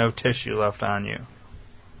 You'd have no tissue left on you.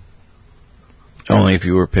 Only if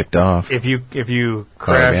you were picked off. If you By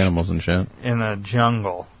crashed animals and shit. in a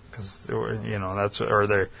jungle, because that's or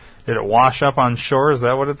there. Did it wash up on shore? Is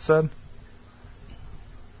that what it said?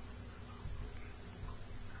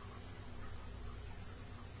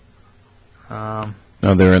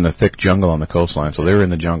 No, they were in the thick jungle on the coastline, so they were in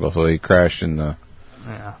the jungle, so they crashed in the...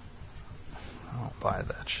 Yeah. I don't buy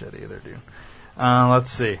that shit either, dude. Let's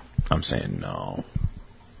see. I'm saying no.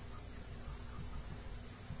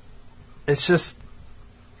 It's just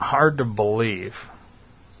hard to believe.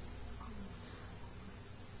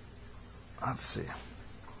 Let's see.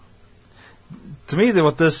 To me,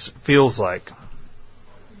 what this feels like,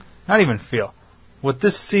 not even feel, what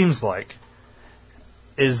this seems like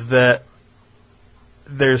is that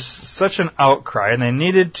there's such an outcry and they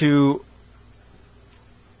needed to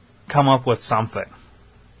come up with something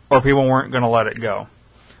or people weren't going to let it go.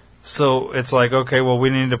 So it's like, okay, well, we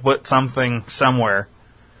need to put something somewhere.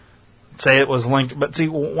 Say it was linked. But see,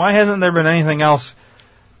 why hasn't there been anything else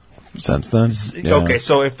since then? Yeah. Okay,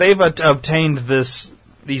 so if they've obtained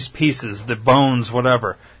these pieces, the bones,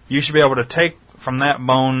 whatever, you should be able to take from that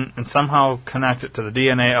bone and somehow connect it to the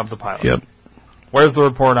DNA of the pilot. Yep. Where's the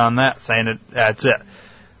report on that saying that's it?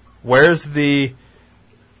 Where's the...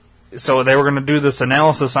 So they were going to do this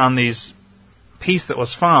analysis on these piece that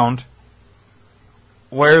was found.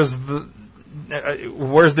 Where's the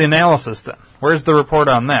analysis then? Where's the report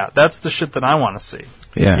on that? That's the shit that I want to see.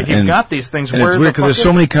 Yeah, if you've got these things, and where it's weird because there's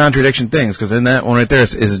so many contradiction things. Because in that one right there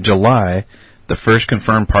is July, the first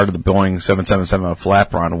confirmed part of the Boeing 777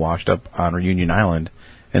 Flaperon washed up on Reunion Island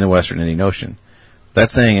in the Western Indian Ocean.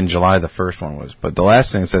 That's saying in July the first one was, but the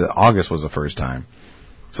last thing said that August was the first time.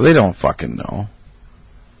 So they don't fucking know.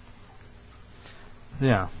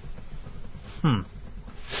 Yeah.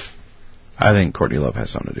 I think Courtney Love has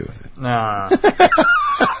something to do with it. Nah.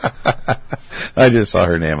 I just saw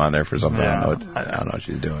her name on there for something. Yeah. I don't know what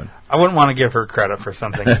she's doing. I wouldn't want to give her credit for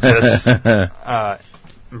something this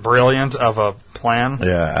brilliant of a plan.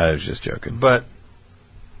 Yeah, I was just joking. But,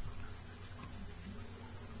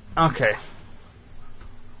 okay.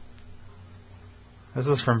 This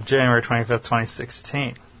is from January 25th,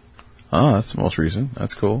 2016. Oh, that's the most recent.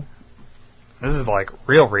 That's cool. This is like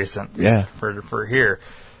real recent. Yeah. For here.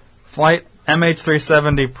 Flight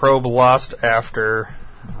MH370 probe lost after...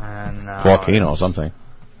 volcano or something.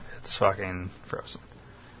 It's fucking frozen.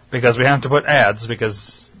 Because we have to put ads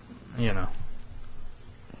because, fucking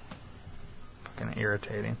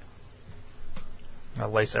irritating.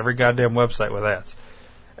 I'll lace every goddamn website with ads.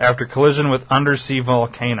 After collision with undersea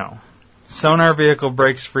volcano. Sonar vehicle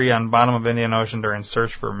breaks free on bottom of Indian Ocean during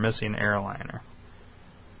search for missing airliner.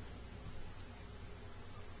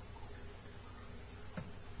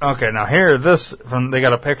 Okay, now here, they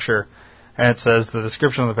got a picture, and it says the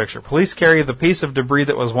description of the picture. Police carry the piece of debris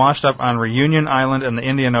that was washed up on Reunion Island in the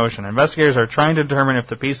Indian Ocean. Investigators are trying to determine if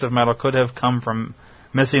the piece of metal could have come from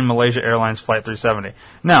missing Malaysia Airlines Flight 370.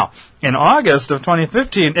 Now, in August of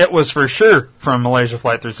 2015, it was for sure from Malaysia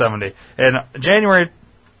Flight 370. In January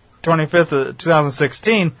 25th of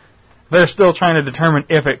 2016, they're still trying to determine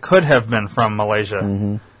if it could have been from Malaysia.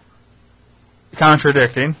 Mm-hmm.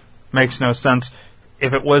 Contradicting. Makes no sense.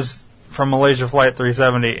 If it was from Malaysia Flight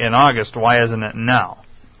 370 in August, why isn't it now?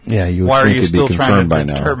 Yeah, you would why think are you it'd still be trying confirmed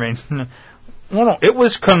to by determine? Well, no, it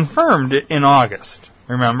was confirmed in August.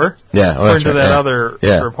 Remember? Yeah, according to right. that other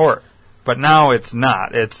report. But now it's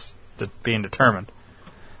not. It's being determined.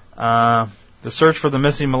 The search for the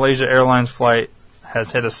missing Malaysia Airlines flight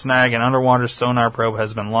has hit a snag. An underwater sonar probe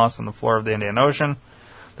has been lost on the floor of the Indian Ocean.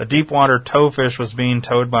 The deep-water towfish was being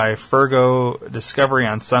towed by Fergo Discovery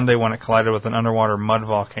on Sunday when it collided with an underwater mud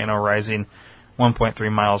volcano rising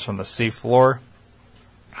 1.3 miles from the sea floor.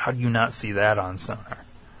 How do you not see that on sonar?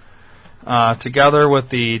 Together with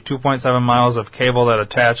the 2.7 miles of cable that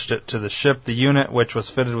attached it to the ship, the unit, which was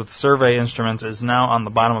fitted with survey instruments, is now on the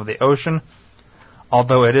bottom of the ocean.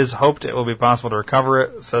 Although it is hoped it will be possible to recover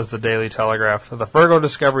it, says the Daily Telegraph. The Fergo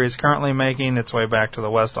Discovery is currently making its way back to the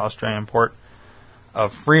West Australian port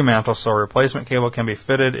of Fremantle, so a replacement cable can be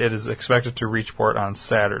fitted. It is expected to reach port on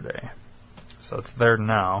Saturday. So it's there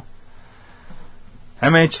now.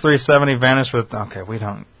 MH370 vanished with... Okay, we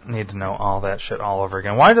don't need to know all that shit all over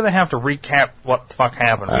again. Why do they have to recap what the fuck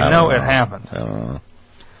happened? We know it happened. I don't know.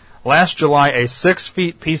 Last July, a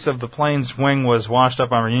 6-foot piece of the plane's wing was washed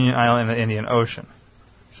up on Reunion Island in the Indian Ocean.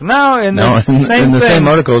 So now in the same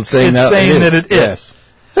article it's saying that it is.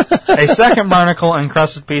 A second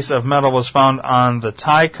barnacle-encrusted piece of metal was found on the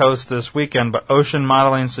Thai coast this weekend, but ocean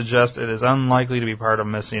modeling suggests it is unlikely to be part of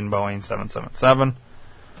missing Boeing 777.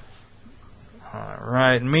 All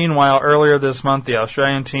right. Meanwhile, earlier this month, the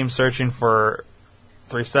Australian team searching for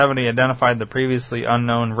 370 identified the previously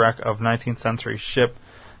unknown wreck of 19th century ship,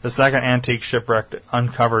 the second antique shipwreck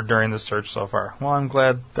uncovered during the search so far. Well, I'm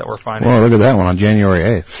glad that we're finding it. Well, look at that one on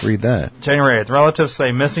January 8th. Read that. January 8th. Relatives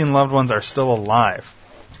say missing loved ones are still alive.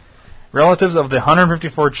 Relatives of the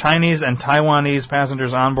 154 Chinese and Taiwanese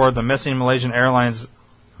passengers on board the missing Malaysian Airlines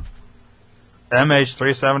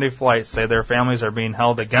MH370 flight say their families are being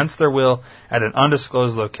held against their will at an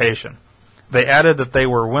undisclosed location. They added that they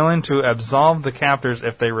were willing to absolve the captors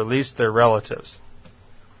if they released their relatives.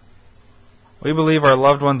 We believe our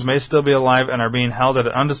loved ones may still be alive and are being held at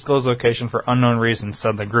an undisclosed location for unknown reasons,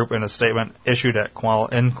 said the group in a statement issued in Kuala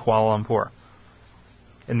Lumpur.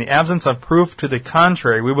 In the absence of proof to the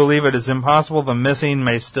contrary, we believe it is impossible the missing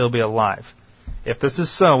may still be alive. If this is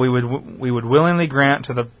so, we would willingly grant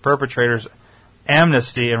to the perpetrators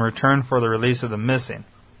amnesty in return for the release of the missing.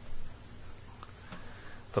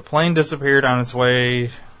 The plane disappeared on its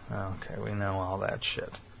way... Okay, we know all that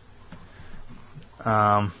shit.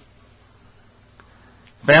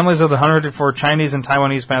 Families of the 104 Chinese and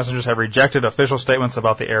Taiwanese passengers have rejected official statements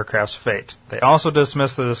about the aircraft's fate. They also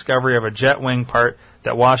dismissed the discovery of a jet wing part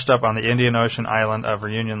that washed up on the Indian Ocean island of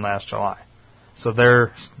Reunion last July. So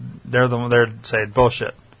they're saying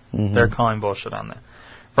bullshit. Mm-hmm. They're calling bullshit on that.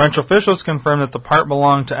 French officials confirmed that the part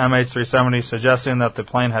belonged to MH370, suggesting that the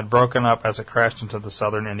plane had broken up as it crashed into the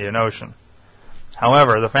southern Indian Ocean.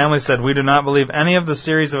 However, the family said, "We do not believe any of the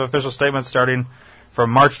series of official statements starting from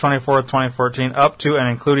March 24, 2014, up to and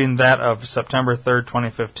including that of September 3,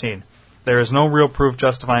 2015. There is no real proof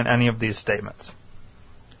justifying any of these statements."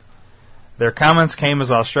 Their comments came as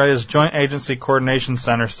Australia's Joint Agency Coordination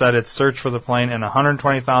Centre said its search for the plane in a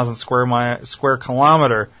 120,000 square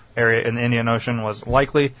kilometre area in the Indian Ocean was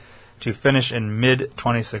likely to finish in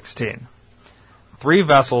mid-2016. 3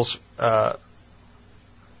 vessels... now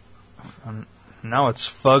it's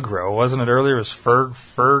Fugro. Wasn't it earlier? It was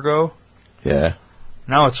Fergo? Yeah.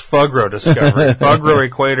 Now it's Fugro Discovery. Fugro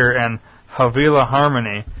Equator and Havila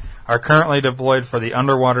Harmony are currently deployed for the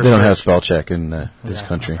underwater search. They don't have spell check in this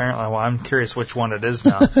country. Apparently. Well, I'm curious which one it is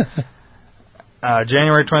now.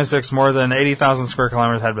 January 26th, more than 80,000 square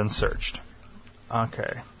kilometers had been searched.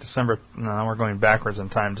 Okay. We're going backwards in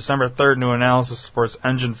time. December 3rd, new analysis supports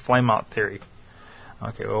engine flameout theory.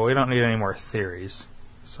 Okay, well, we don't need any more theories,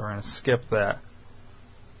 so we're going to skip that.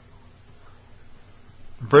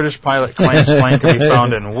 British pilot claims plane could be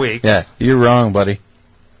found in weeks. Yeah, you're wrong, buddy.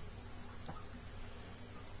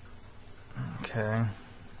 Okay.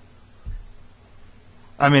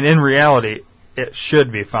 I mean, in reality, it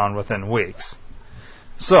should be found within weeks.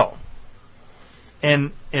 So,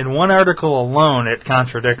 in one article alone, it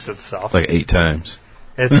contradicts itself. Like 8 times.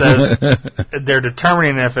 It says they're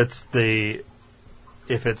determining if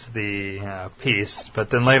if it's the Peace, but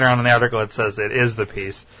then later on in the article it says it is the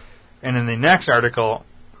Peace. And in the next article,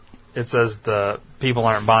 it says the people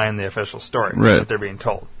aren't buying the official story that they're being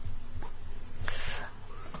told.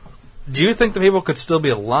 Do you think the people could still be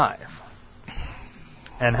alive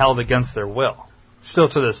and held against their will? Still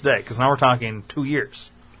to this day, because now we're talking 2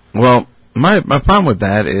 years. Well, my problem with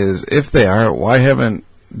that is, if they are, why haven't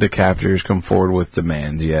the captors come forward with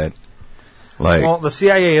demands yet? Well, the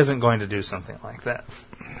CIA isn't going to do something like that.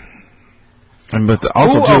 But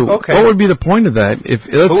what would be the point of that? If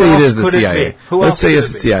let's say it is the CIA, let's say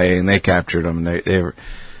it's the CIA and they captured them. Do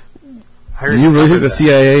you really think the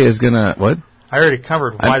CIA is gonna what? I already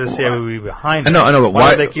covered why the CIA would be behind it. I know, but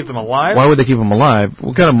why would they keep them alive? Why would they keep them alive?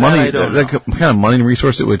 What kind of money? What kind of money and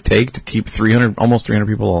resource it would take to keep almost 300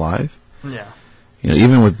 people alive? Yeah.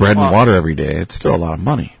 Even with bread and water every day, it's still a lot of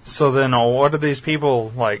money. So then, what are these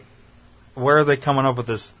people like? Where are they coming up with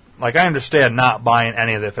this? Like, I understand not buying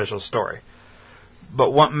any of the official story,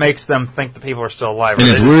 but what makes them think the people are still alive? And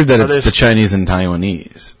it's weird that it's the Chinese and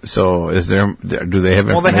Taiwanese. So do they have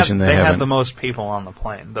information they had the most people on the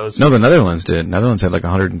plane. No, the Netherlands did. Netherlands had like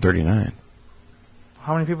 139.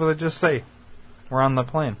 How many people did they just say were on the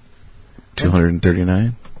plane?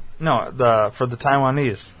 239? No, for the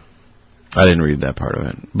Taiwanese. I didn't read that part of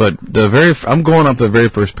it. But I'm going up the very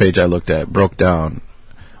first page I looked at, broke down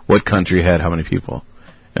what country had how many people.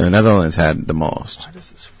 And the Netherlands had the most. What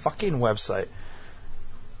is this fucking website?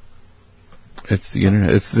 It's the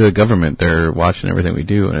internet. It's the government. They're watching everything we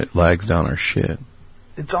do, and it lags down our shit.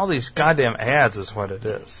 It's all these goddamn ads is what it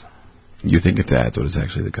is. You think it's ads, but it's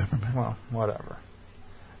actually the government. Well, whatever.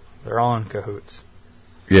 They're all in cahoots.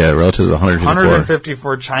 Yeah, relative to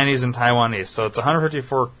 154 Chinese and Taiwanese. So it's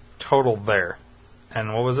 154 total there.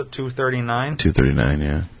 And what was it, 239? 239,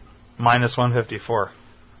 yeah. Minus 154.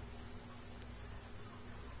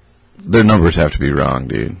 Their numbers have to be wrong,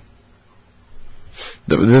 dude.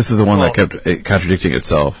 This is the one that kept contradicting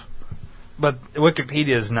itself. But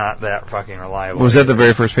Wikipedia is not that fucking reliable. Was that the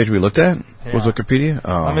very first page we looked at? Yeah. Was Wikipedia?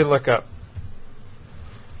 Oh. Let me look up.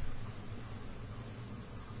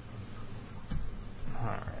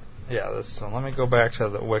 Alright. Yeah, so let me go back to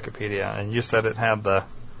the Wikipedia. And you said it had the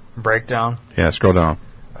breakdown? Yeah, scroll down.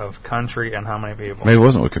 Of country and how many people. Maybe it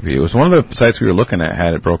wasn't Wikipedia. It was one of the sites we were looking at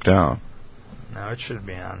had it broke down. No, it should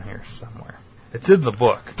be on here somewhere. It's in the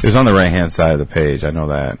book. It was on the right-hand side of the page. I know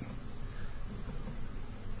that.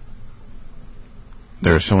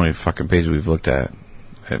 There are so many fucking pages we've looked at.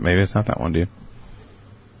 Maybe it's not that one, dude.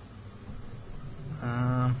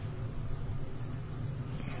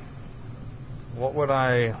 What would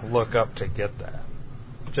I look up to get that?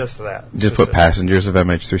 Just that. Just put passengers of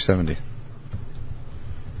MH370.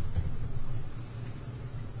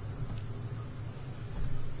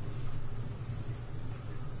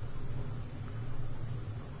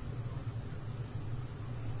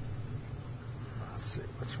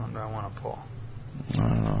 Which one do I want to pull? I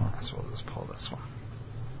don't know. So we'll just pull this one.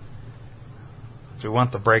 So we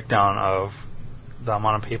want the breakdown of the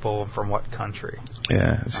amount of people from what country.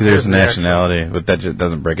 Yeah. See, there's nationality, but that just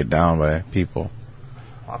doesn't break it down by people.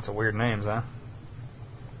 Lots of weird names, huh?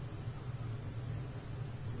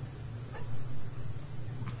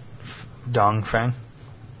 Dongfeng.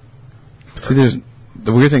 See,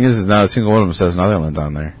 the weird thing is not a single one of them says Netherlands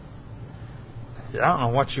on there. Yeah, I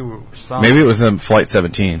don't know what you saw. Maybe it was Flight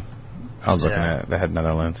 17. I was looking at that had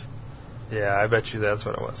Netherlands. Yeah, I bet you that's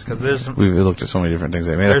what it was. Because we looked at so many different things.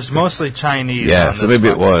 There's mostly Chinese. Yeah, so maybe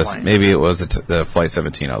it was. Plane. Maybe it was the Flight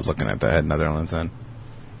 17 I was looking at that had Netherlands in.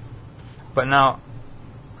 But now,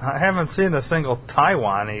 I haven't seen a single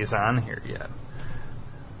Taiwanese on here yet.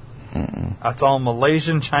 That's all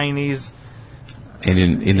Malaysian, Chinese,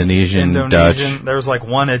 Indonesian, Dutch. There's like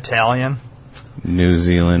one Italian. New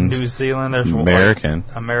Zealand. There's American.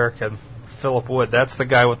 American. Philip Wood. That's the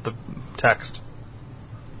guy with the text.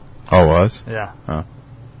 Oh, it was? Yeah. Huh.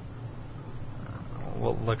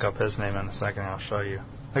 We'll look up his name in a second. I'll show you.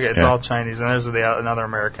 Okay, it's all Chinese, and there's another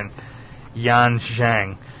American, Yan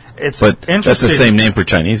Zhang. But that's the same name for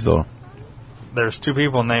Chinese, though. There's two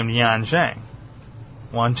people named Yan Zhang.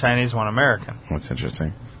 One Chinese, one American. That's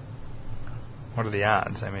interesting. What are the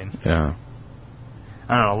odds? I mean, yeah.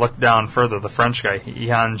 I don't know. Look down further. The French guy,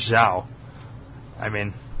 Yan Zhao. I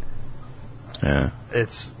mean, yeah.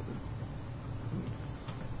 It's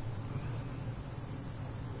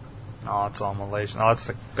all Malaysian. Oh,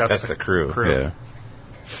 that's the crew. Yeah.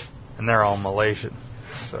 And they're all Malaysian.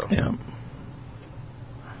 So yeah.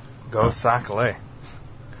 Go Sakale.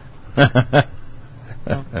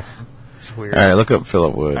 It's weird. All right, look up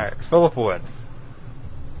Philip Wood. All right, Philip Wood.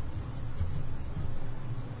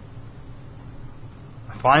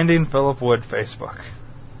 Finding Philip Wood Facebook.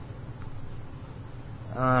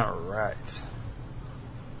 All right.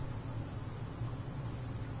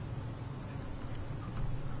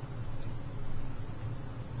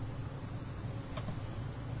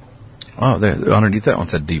 Oh, there underneath that one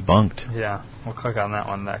said debunked. Yeah, we'll click on that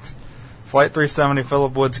one next. Flight 370,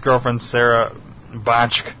 Philip Wood's girlfriend Sarah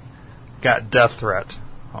Botchk got death threat.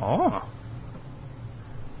 Oh.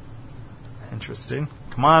 Interesting.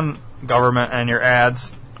 Come on, government and your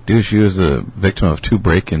ads. Dude, she was the victim of 2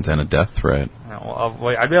 break-ins and a death threat. Yeah,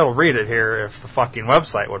 well, I'd be able to read it here if the fucking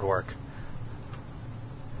website would work.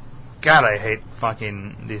 God, I hate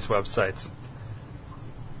fucking these websites.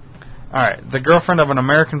 Alright, the girlfriend of an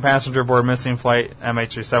American passenger aboard missing flight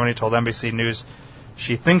MH370 told NBC News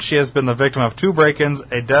she thinks she has been the victim of 2 break-ins,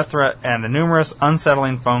 a death threat, and numerous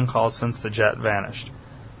unsettling phone calls since the jet vanished.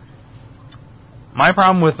 My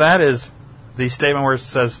problem with that is the statement where it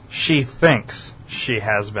says she thinks she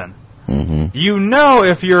has been. Mm-hmm. You know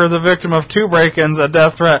if you're the victim of 2 break-ins, a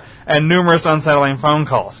death threat, and numerous unsettling phone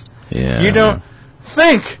calls. Yeah. You don't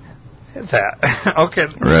think that. Okay.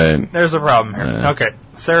 Right. There's a problem here. Yeah. Okay.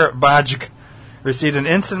 Sarah Bajk received an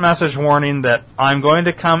instant message warning that I'm going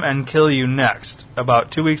to come and kill you next.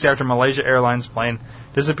 About 2 weeks after Malaysia Airlines plane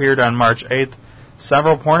disappeared on March 8th,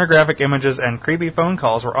 several pornographic images and creepy phone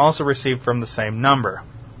calls were also received from the same number.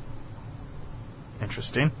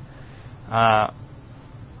 Interesting. I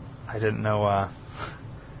didn't know.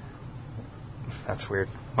 That's weird.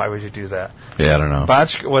 Why would you do that? Yeah, I don't know.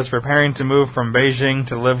 Botch was preparing to move from Beijing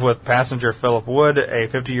to live with passenger Philip Wood, a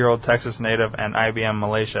 50-year-old Texas native and IBM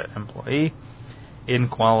Malaysia employee, in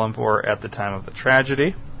Kuala Lumpur at the time of the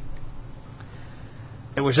tragedy.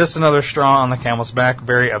 It was just another straw on the camel's back.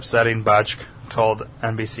 Very upsetting, Botch told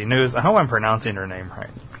NBC News. I hope I'm pronouncing her name right.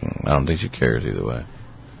 I don't think she cares either way.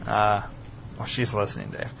 Well, she's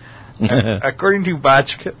listening, Dave. According to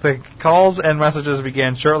Botch, the calls and messages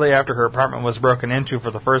began shortly after her apartment was broken into for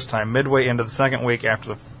the first time, midway into the second week after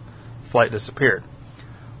the flight disappeared.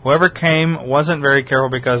 Whoever came wasn't very careful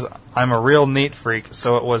because I'm a real neat freak,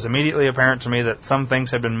 so it was immediately apparent to me that some things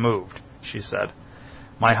had been moved, she said.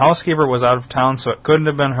 My housekeeper was out of town, so it couldn't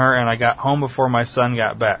have been her, and I got home before my son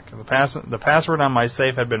got back. The password on my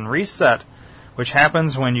safe had been reset, which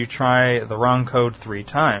happens when you try the wrong code 3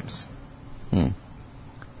 times.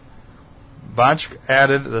 Botch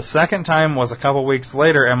added, the second time was a couple weeks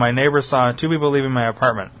later, and my neighbor saw 2 people leaving my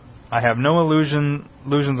apartment. I have no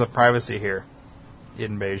illusions of privacy here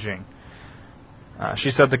in Beijing.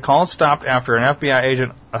 She said the call stopped after an FBI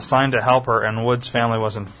agent assigned to help her and Wood's family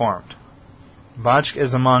was informed. Botch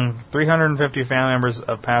is among 350 family members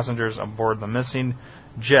of passengers aboard the missing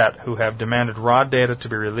jet who have demanded raw data to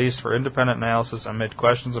be released for independent analysis amid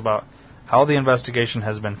questions about how the investigation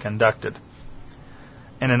has been conducted.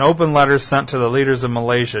 In an open letter sent to the leaders of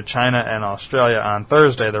Malaysia, China, and Australia on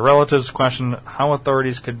Thursday, the relatives questioned how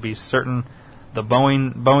authorities could be certain the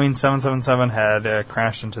Boeing 777 had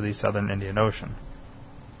crashed into the southern Indian Ocean.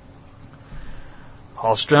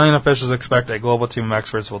 Australian officials expect a global team of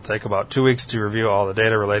experts will take about 2 weeks to review all the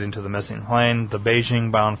data relating to the missing plane. The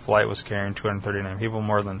Beijing-bound flight was carrying 239 people.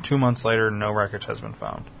 More than 2 months later, no wreckage has been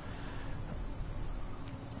found.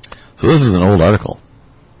 So this is an old article.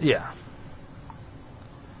 Yeah.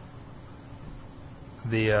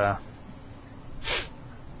 I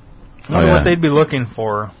wonder what they'd be looking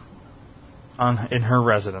for in her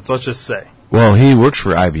residence. Let's just say. Well, he works for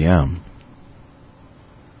IBM.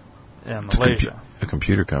 Yeah, Malaysia. A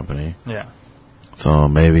computer company. Yeah. So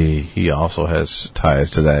maybe he also has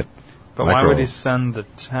ties to that. But why would he send the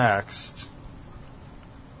text?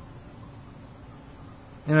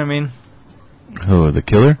 You know what I mean? Who, the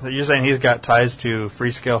killer? So you're saying he's got ties to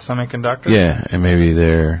Freescale Semiconductor? Yeah, and maybe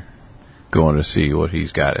they're going to see what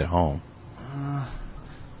he's got at home.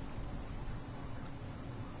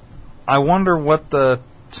 I wonder what the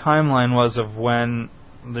timeline was of when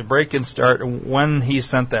the break-in started, when he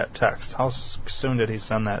sent that text. How soon did he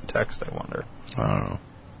send that text, I wonder? I don't know.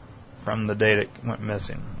 From the date it went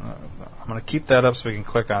missing. I'm going to keep that up so we can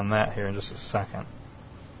click on that here in just a second.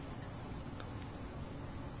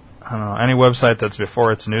 I don't know. Any website that's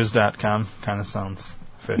before it's news.com kind of sounds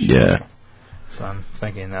fishy. Yeah. So I'm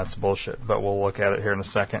thinking that's bullshit, but we'll look at it here in a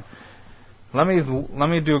second. Let me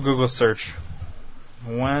do a Google search.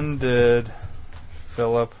 When did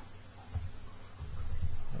Philip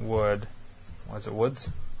Wood, was it Woods?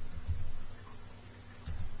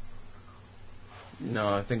 No,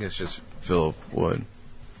 I think it's just Philip Wood.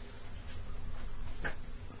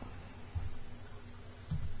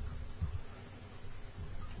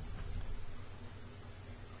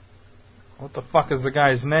 What the fuck is the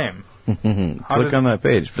guy's name? Click on that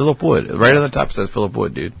page. Philip Wood. Right on the top says Philip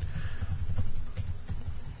Wood, dude.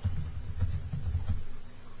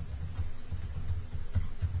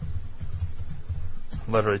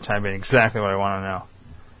 literally typing exactly what I want to know.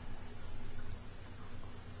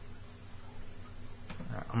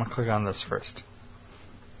 Right, I'm going to click on this first.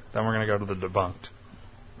 Then we're going to go to the debunked.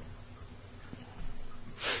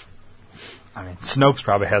 I mean, Snopes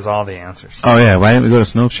probably has all the answers. Oh, yeah. Why didn't we go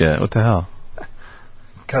to Snopes yet? What the hell?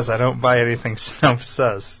 Because I don't buy anything Snopes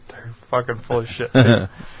says. They're fucking full of shit.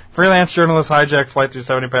 Freelance journalist hijacked Flight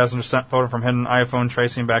 370 passenger sent photo from hidden iPhone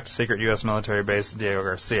tracing back to secret U.S. military base Diego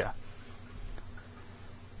Garcia.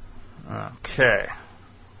 Okay.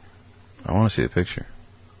 I want to see the picture.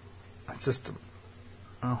 It's just...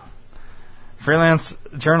 Oh. Freelance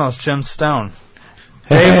journalist Jim Stone.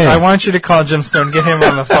 Hey, I want you to call Jim Stone. Get him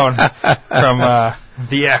on the phone from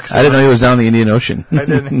the X. I didn't know he was down in the Indian Ocean. I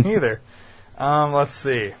didn't either. Let's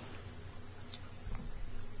see.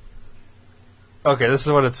 Okay, this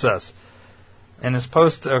is what it says. In his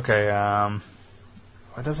post, okay,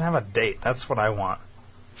 it doesn't have a date. That's what I want.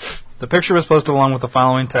 The picture was posted along with the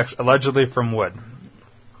following text, allegedly from Wood.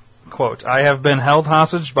 Quote, I have been held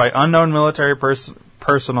hostage by unknown military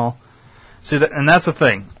personnel. See, and that's the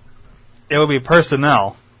thing. It would be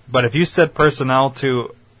personnel, but if you said personnel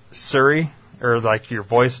to Siri, or like your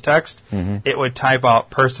voice text, it would type out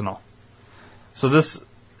personal. So this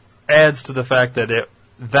adds to the fact that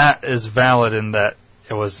that is valid in that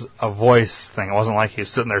it was a voice thing. It wasn't like he was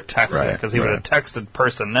sitting there texting, because he would have texted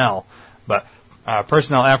personnel. But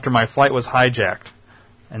personnel after my flight was hijacked.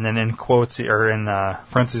 And then in quotes, or in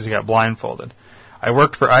parentheses, he got blindfolded. I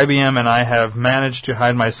worked for IBM and I have managed to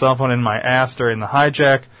hide my cell phone in my ass during the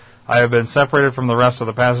hijack. I have been separated from the rest of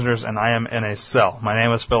the passengers and I am in a cell. My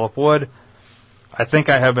name is Philip Wood. I think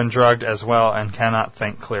I have been drugged as well and cannot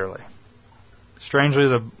think clearly. Strangely,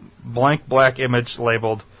 the blank black image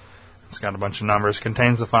labeled, it's got a bunch of numbers,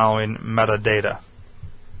 contains the following metadata,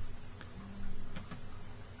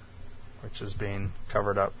 which is being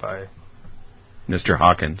covered up by Mr.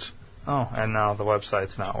 Hawkins. Oh, and now the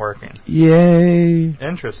website's not working. Yay!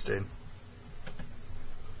 Interesting.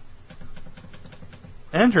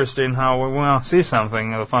 Interesting how we want to see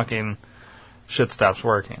something, the fucking shit stops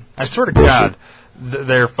working. I swear to God,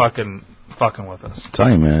 they're fucking with us. I'm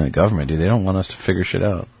telling you, man, the government, dude, they don't want us to figure shit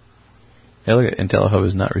out. Hey, look at IntelliHub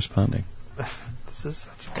is not responding. This is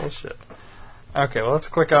such bullshit. Okay, well, let's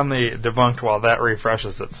click on the debunked while that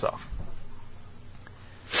refreshes itself.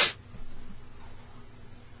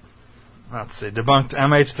 Let's see. Debunked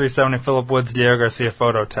MH370 Philip Woods Diego Garcia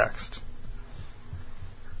photo text.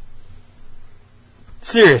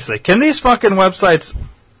 Seriously, can these fucking websites,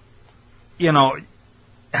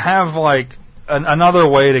 have like another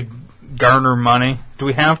way to garner money? Do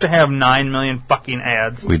we have to have 9 million fucking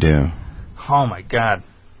ads? We do. Oh my God.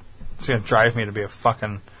 It's going to drive me to be a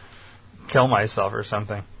fucking kill myself or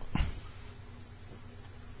something.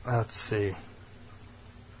 Let's see.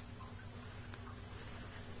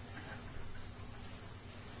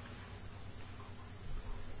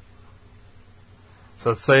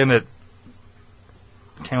 So it's saying it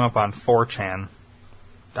came up on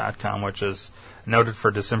 4chan.com, which is noted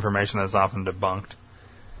for disinformation that's often debunked.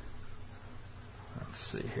 Let's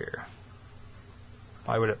see here.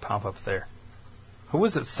 Why would it pop up there? Who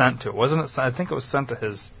was it sent to? Wasn't it? I think it was sent to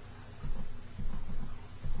his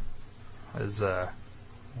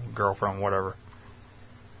girlfriend, whatever.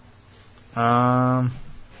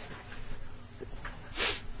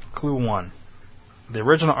 Clue 1. The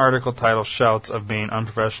original article title shouts of being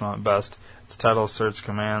unprofessional at best. Its title asserts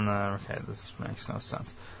command. Okay, this makes no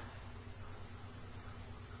sense.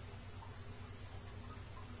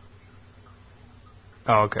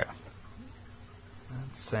 Oh, okay.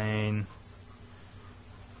 It's saying...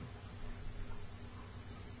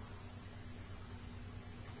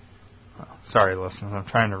 Oh, sorry, listeners. I'm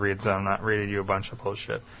trying to read, so I'm not reading you a bunch of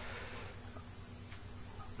bullshit.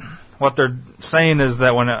 What they're saying is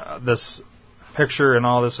that when this picture and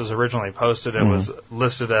all this was originally posted, it was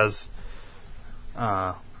listed as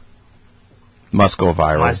must go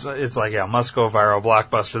viral. It's like, must go viral,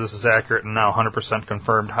 blockbuster. This is accurate and now 100%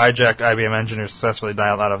 confirmed. Hijacked IBM engineer successfully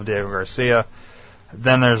dialed out of Diego Garcia.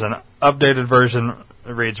 Then there's an updated version.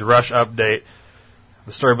 It reads, rush update.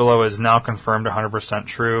 The story below is now confirmed 100%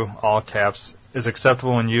 true. All caps. Is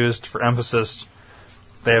acceptable when used for emphasis.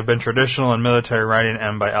 They have been traditional in military writing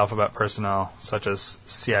and by alphabet personnel, such as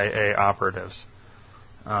CIA operatives.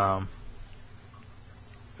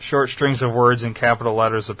 Short strings of words in capital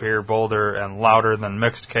letters appear bolder and louder than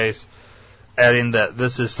mixed case, adding that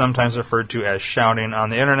this is sometimes referred to as shouting. On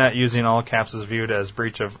the internet, using all caps is viewed as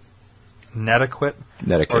breach of netiquette.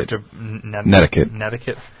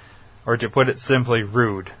 Netiquette. Or to put it simply,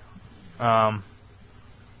 rude.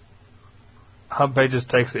 Hub Pages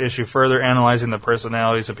takes the issue further, analyzing the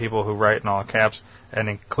personalities of people who write in all caps and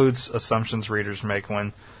includes assumptions readers make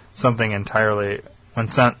when something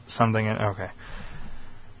okay.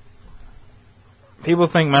 People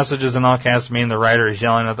think messages in all caps mean the writer is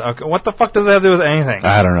yelling at okay, what the fuck does that have to do with anything?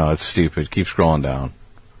 I don't know. It's stupid. Keep scrolling down.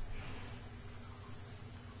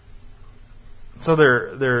 So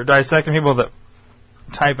they're dissecting people that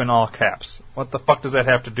type in all caps. What the fuck does that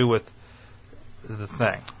have to do with the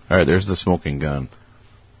thing? All right, there's the smoking gun.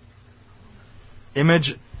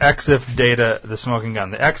 Image EXIF data, the smoking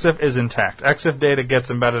gun. The EXIF is intact. EXIF data gets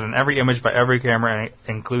embedded in every image by every camera and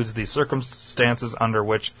includes the circumstances under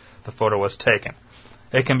which the photo was taken.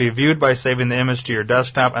 It can be viewed by saving the image to your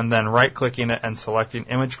desktop and then right-clicking it and selecting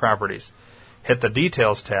Image Properties. Hit the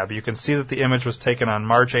Details tab. You can see that the image was taken on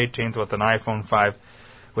March 18th with an iPhone 5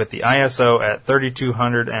 with the ISO at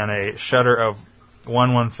 3200 and a shutter of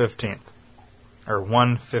 1/15th.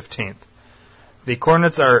 The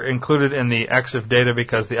coordinates are included in the EXIF data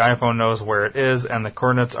because the iPhone knows where it is, and the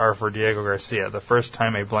coordinates are for Diego Garcia, the first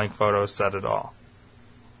time a blank photo said it all.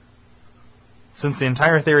 Since the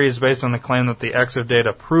entire theory is based on the claim that the EXIF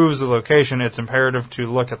data proves the location, it's imperative to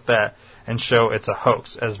look at that and show it's a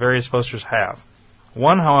hoax, as various posters have.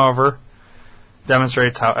 One, however,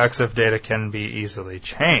 demonstrates how EXIF data can be easily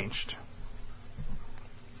changed.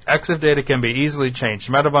 EXIF data can be easily changed.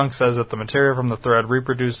 Metabunk says that the material from the thread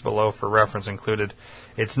reproduced below for reference included.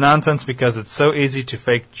 It's nonsense because it's so easy to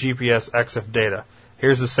fake GPS EXIF data.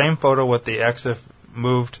 Here's the same photo with the EXIF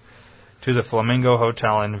moved to the Flamingo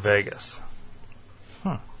Hotel in Vegas.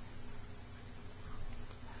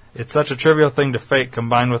 It's such a trivial thing to fake,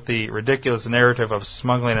 combined with the ridiculous narrative of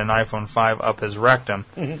smuggling an iPhone 5 up his rectum,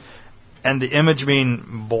 and the image being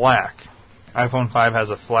black. iPhone 5 has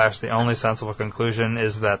a flash. The only sensible conclusion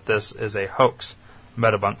is that this is a hoax,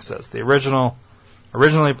 Metabunk says. The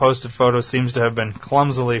originally posted photo seems to have been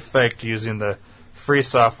clumsily faked using the free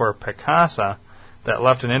software Picasa that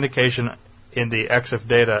left an indication in the EXIF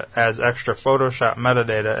data as extra Photoshop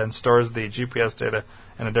metadata and stores the GPS data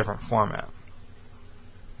in a different format.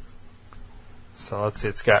 So let's see,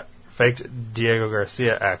 it's got faked Diego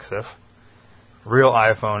Garcia EXIF, real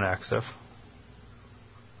iPhone EXIF.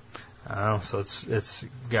 So it's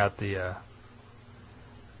got the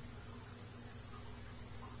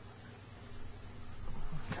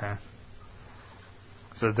okay.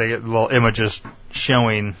 So they get little images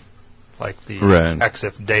showing like the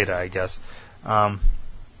EXIF data, I guess.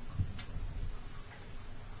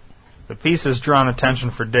 The piece has drawn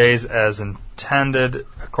attention for days as intended,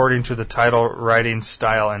 according to the title, writing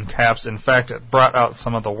style, and caps. In fact, it brought out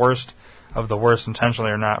some of the worst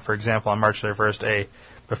intentionally or not. For example, on March 31st, a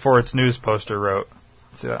Before It's News poster wrote,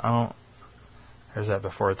 see that? There's that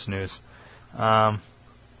Before It's News.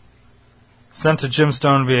 Sent to Jim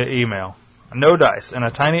Stone via email. No dice. In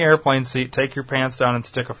a tiny airplane seat, take your pants down and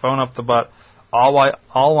stick a phone up the butt, all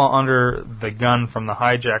while under the gun from the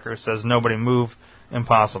hijacker says nobody move,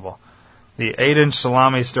 impossible. The 8-inch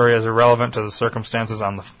salami story is irrelevant to the circumstances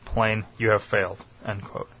on the plane. You have failed. End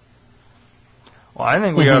quote. Well, I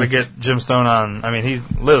think we ought to get Jim Stone on. I mean, he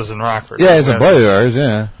lives in Rockford. Yeah, he's a buddy of ours,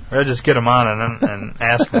 yeah. We ought to just get him on and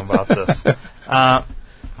ask him about this.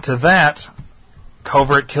 To that,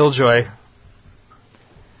 Covert Killjoy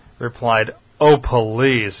replied, "Oh,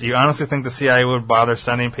 please. You honestly think the CIA would bother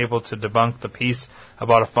sending people to debunk the piece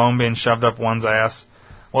about a phone being shoved up one's ass?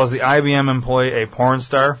 Was the IBM employee a porn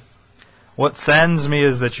star? What saddens me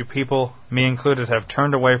is that you people, me included, have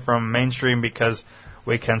turned away from mainstream because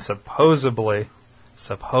we can supposedly,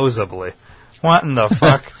 what in the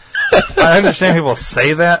fuck?" I understand people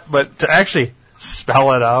say that, but to actually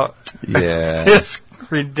spell it out, yeah, it's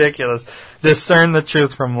ridiculous. Discern the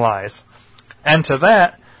truth from lies. And to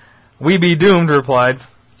that, We Be Doomed replied,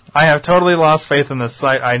 "I have totally lost faith in this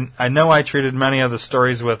site. I know I treated many of the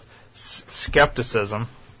stories with skepticism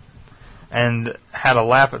and had a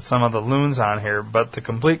laugh at some of the loons on here, but the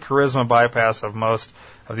complete charisma bypass of most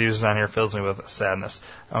of the users on here fills me with sadness."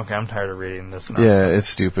 Okay, I'm tired of reading this nonsense. Yeah, it's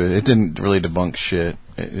stupid. It didn't really debunk shit.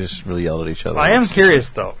 It just really yelled at each other. I am curious,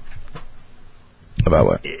 though. About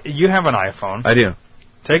what? You have an iPhone. I do.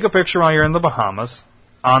 Take a picture while you're in the Bahamas,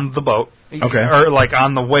 on the boat. Okay. Or, like,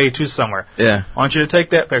 on the way to somewhere. Yeah. I want you to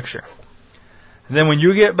take that picture. And then when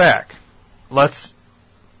you get back, while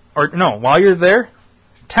you're there,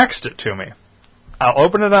 text it to me. I'll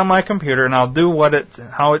open it on my computer, and I'll do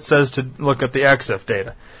how it says to look at the EXIF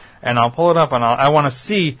data. And I'll pull it up, and I want to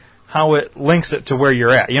see how it links it to where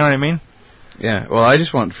you're at. You know what I mean? Yeah. Well, I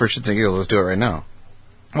just want, for shits and giggles, let's do it right now.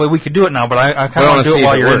 Well, we could do it now, but I kind of want to do it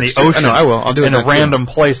while you're in the ocean. I will. I'll do it in a random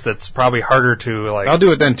place that's probably harder to, like... I'll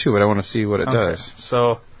do it then, too, but I want to see what it does.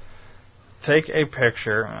 So, take a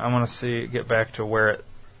picture. I want to get back to where it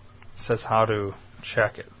says how to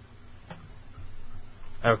check it.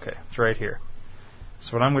 Okay, it's right here.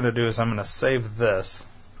 So what I'm going to do is I'm going to save the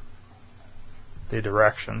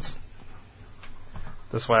directions.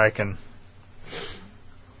 This way I can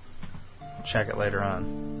check it later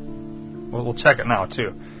on. We'll check it now,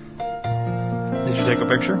 too. Did you take a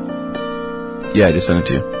picture? Yeah, I just sent it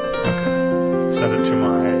to you. Okay. Send it to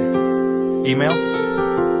my email?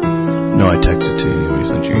 No, I texted to you. I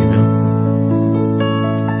sent your email.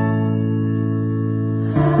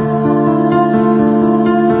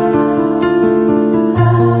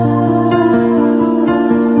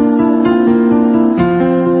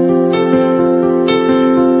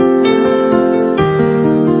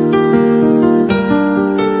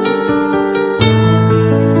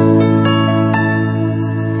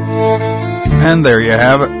 And there you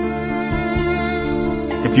have it.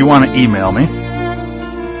 If you want to email me,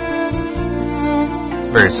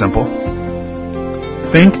 very simple.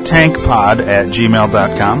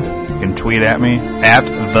 ThinkTankPod@gmail.com. You can tweet at me at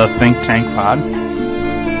 @TheThinkTankPod.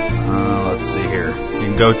 Let's see here. You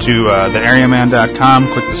can go to theareaman.com,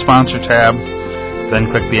 click the sponsor tab, then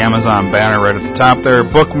click the Amazon banner right at the top there,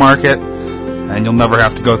 bookmark it, and you'll never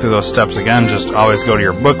have to go through those steps again. Just always go to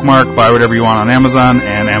your bookmark, buy whatever you want on Amazon,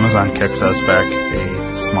 and Amazon kicks us back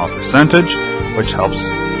a small percentage, which helps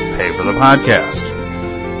pay for the podcast.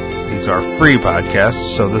 These are free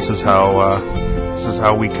podcasts, so this is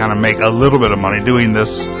how we kind of make a little bit of money doing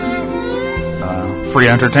this free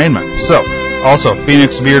entertainment. So, also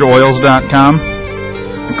PhoenixBeardOils.com.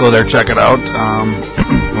 Go there, check it out.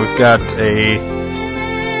 We've got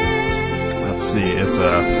it's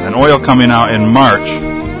an oil coming out in March.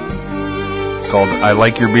 It's called I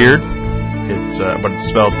Like Your Beard. But it's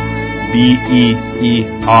spelled BEERD,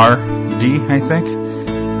 I think.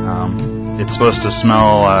 It's supposed to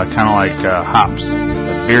smell kind of like hops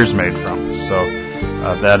that beer's made from. So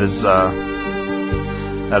that is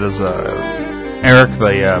Eric,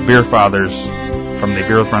 the Beer Fathers from the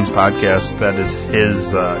Beer with Friends podcast. That is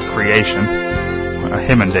his creation.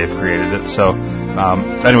 Him and Dave created it. So,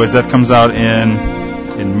 anyways, that comes out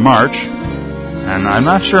in March, and I'm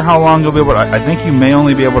not sure how long you'll be able to. I think you may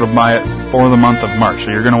only be able to buy it for the month of March.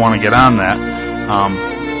 So you're going to want to get on that.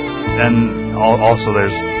 And also,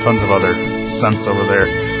 there's tons of other scents over there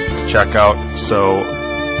to check out. So,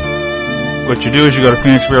 what you do is you go to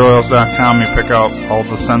PhoenixBeardOils.com. You pick out all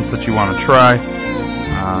the scents that you want to try.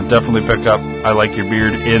 Definitely pick up I Like Your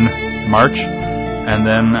Beard in March. And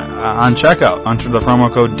then on checkout, enter the promo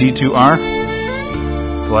code D2R,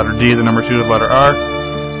 the letter D, the number 2, the letter R,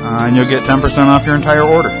 and you'll get 10% off your entire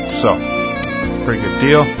order. So, pretty good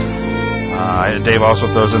deal. Dave also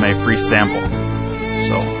throws in a free sample.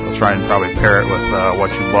 So, he'll try and probably pair it with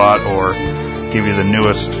what you bought or give you the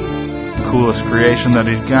newest, coolest creation that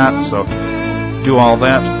he's got. So, do all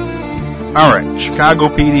that. All right, Chicago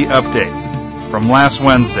PD update from last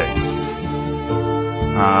Wednesday.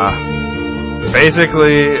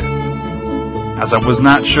 Basically, as I was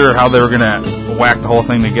not sure how they were going to whack the whole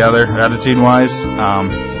thing together, attitude-wise,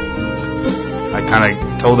 I kind of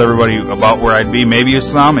told everybody about where I'd be. Maybe you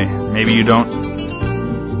saw me. Maybe you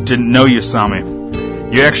didn't know you saw me.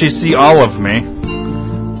 You actually see all of me.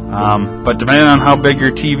 But depending on how big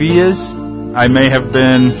your TV is, I may have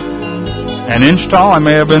been an inch tall, I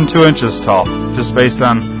may have been 2 inches tall, just based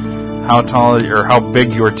on how tall or how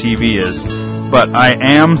big your TV is. But I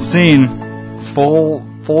am seen full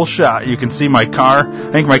shot. You can see my car.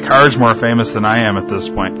 I think my car is more famous than I am at this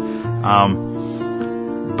point.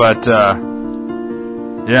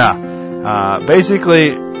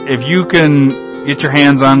 Basically, if you can get your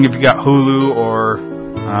hands on, if you got Hulu or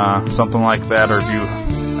something like that, or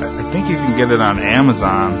I think you can get it on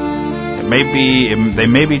Amazon. They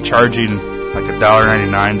may be charging like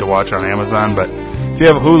 $1.99 to watch on Amazon, but if you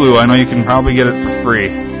have Hulu, I know you can probably get it for free.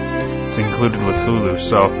 It's included with Hulu.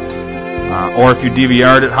 So, or if you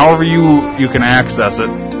DVR'd it, however you can access it,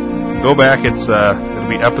 go back. It'll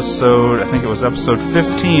be I think it was episode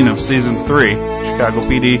 15 of season 3, Chicago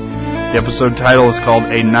PD. The episode title is called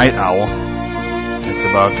A Night Owl. It's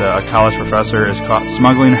about a college professor is caught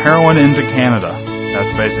smuggling heroin into Canada.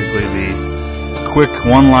 That's basically the quick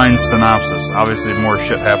one-line synopsis. Obviously, more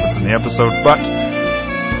shit happens in the episode, but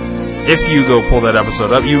if you go pull that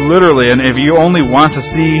episode up, you literally, and if you only want to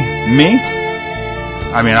see me,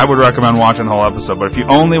 I mean, I would recommend watching the whole episode, but if you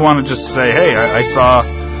only want to just say, hey, I saw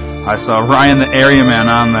Ryan the Area Man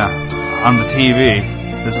on the TV,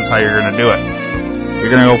 this is how you're going to do it. You're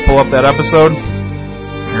going to go pull up that episode,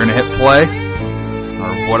 you're going to hit play,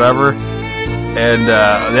 or whatever, and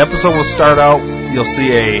the episode will start out, you'll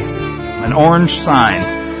see an orange sign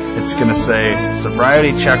it's going to say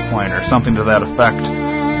sobriety checkpoint or something to that effect.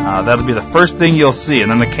 That'll be the first thing you'll see,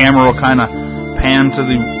 and then the camera will kind of pan to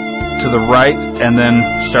the right, and then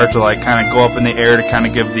start to like kind of go up in the air to kind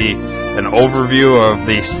of give an overview of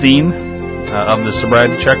the scene of the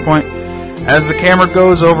sobriety checkpoint. As the camera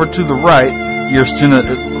goes over to the right, you're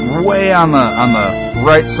way on the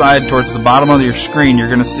right side towards the bottom of your screen. You're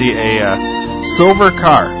going to see a silver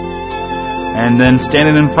car, and then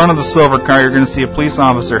standing in front of the silver car, you're going to see a police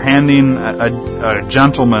officer handing a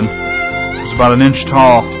gentleman who's about an inch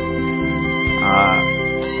tall,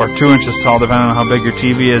 or 2 inches tall, depending on how big your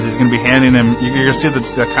TV is. He's going to be handing him. You're going to see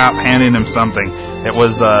the cop handing him something. It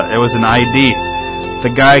was an ID. The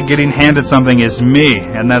guy getting handed something is me,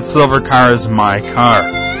 and that silver car is my car.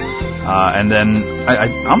 And then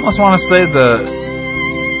I almost want to say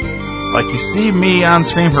you see me on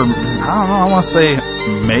screen for, I don't know, I want to say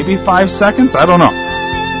maybe 5 seconds? I don't know.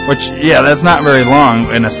 Which, yeah, that's not very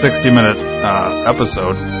long in a 60-minute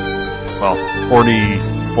episode. Well,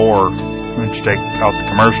 44 when you take out the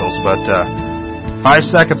commercials, but 5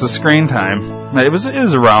 seconds of screen time. It was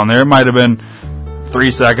around there. It might have been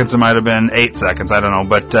 3 seconds. It might have been 8 seconds. I don't know.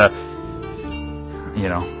 But,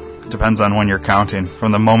 depends on when you're counting.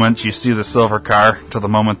 From the moment you see the silver car to the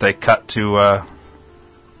moment they cut to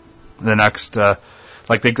the next... after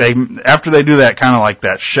they do that kind of like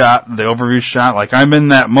that shot, the overview shot, like I'm in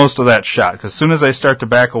most of that shot. Because as soon as they start to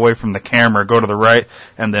back away from the camera, go to the right,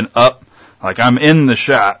 and then up, like I'm in the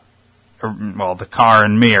shot. Well, the car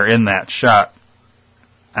and me are in that shot.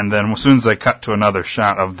 And then as soon as they cut to another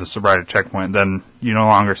shot of the sobriety checkpoint, then you no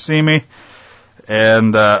longer see me.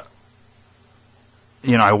 And, I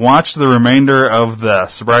watched the remainder of the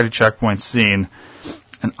sobriety checkpoint scene,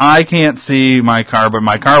 and I can't see my car, but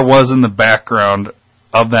my car was in the background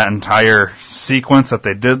of that entire sequence that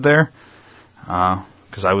they did there,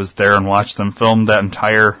 because I was there and watched them film that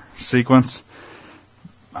entire sequence.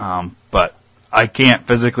 But I can't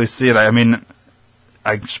physically see it. I mean,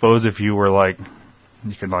 I suppose if you were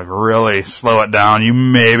you could really slow it down, you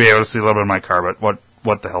may be able to see a little bit of my car, but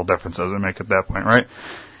what the hell difference does it make at that point, right?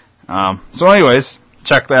 So anyways,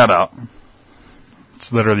 check that out.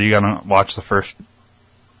 It's literally, you gotta watch the first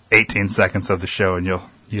 18 seconds of the show and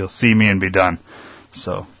you'll see me and be done.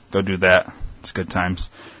 So go do that. It's good times.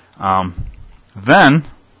 Then,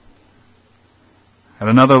 got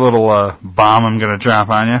another little bomb I'm gonna drop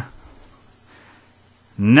on you.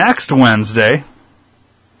 Next Wednesday,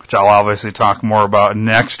 which I'll obviously talk more about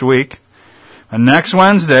next week. And next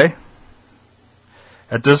Wednesday,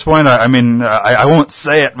 at this point, I won't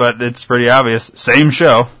say it, but it's pretty obvious. Same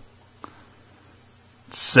show,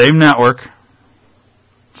 same network,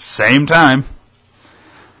 same time.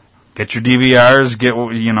 Get your DVRs, get,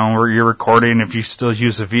 where you're recording. If you still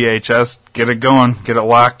use a VHS, get it going, get it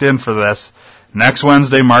locked in for this. Next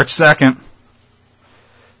Wednesday, March 2nd.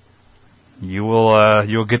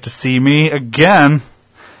 You'll get to see me again.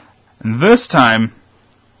 And this time,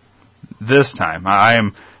 I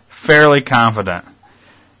am fairly confident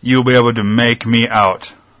you'll be able to make me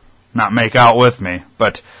out. Not make out with me,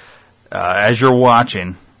 but as you're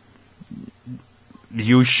watching,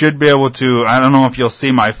 you should be able to, I don't know if you'll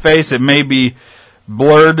see my face, it may be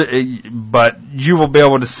blurred, but you will be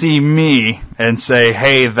able to see me and say,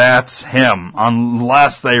 hey, that's him,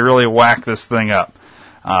 unless they really whack this thing up.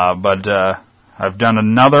 But I've done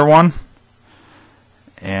another one,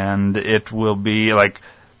 and it will be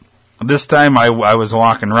this time I was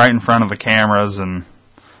walking right in front of the cameras and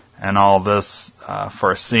all this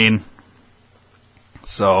for a scene.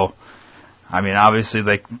 So, obviously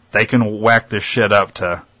they can whack this shit up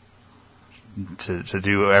to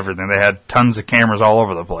do everything. They had tons of cameras all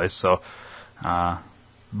over the place. So,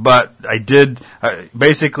 but I did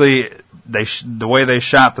basically the way they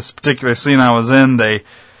shot this particular scene I was in. I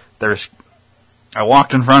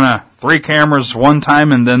walked in front of 3 cameras one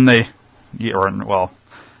time, and then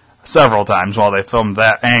several times while they filmed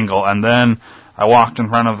that angle, and then I walked in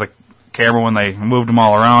front of the camera when they moved them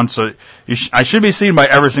all around. So I should be seen by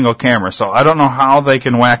every single camera. So I don't know how they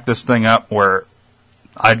can whack this thing up where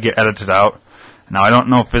I'd get edited out. Now I don't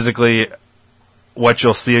know physically what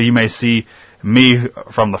you'll see. You may see me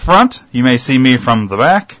from the front. You may see me from the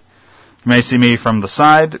back. You may see me from the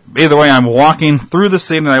side. Either way, I'm walking through the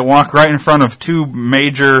scene, and I walk right in front of 2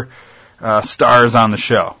 major stars on the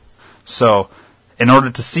show. So in order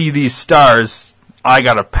to see these stars, I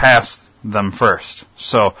got to pass them first.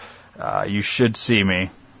 So you should see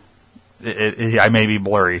me. I may be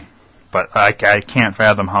blurry, but I can't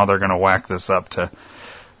fathom how they're going to whack this up to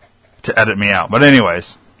edit me out. But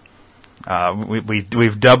anyways,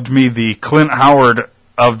 we've dubbed me the Clint Howard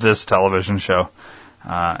of this television show.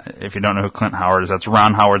 If you don't know who Clint Howard is, that's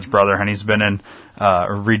Ron Howard's brother, and he's been in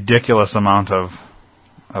a ridiculous amount of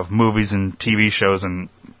movies and TV shows and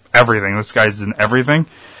everything. This guy's in everything,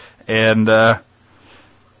 and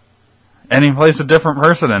he plays a different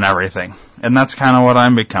person in everything, and that's kind of what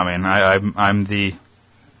I'm becoming. I'm the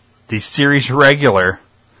series regular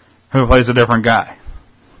who plays a different guy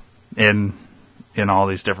in all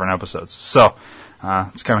these different episodes. So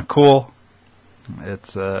it's kind of cool.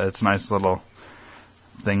 It's a nice little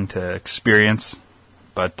thing to experience.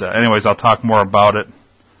 But anyways, I'll talk more about it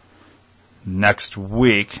next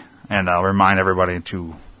week, and I'll remind everybody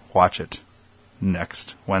to watch it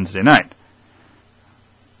next Wednesday night.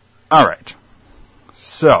 All right.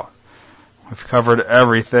 So we've covered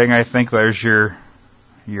everything. I think there's your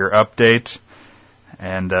update,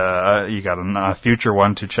 and you got a future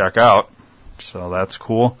one to check out. So that's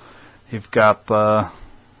cool. You've got the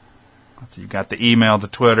email, the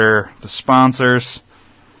Twitter, the sponsors.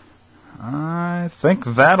 I think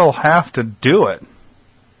that'll have to do it.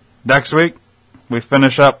 Next week, we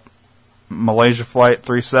finish up Malaysia Flight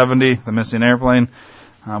 370, the missing airplane.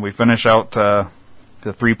 We finish out the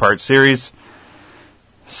 3-part series.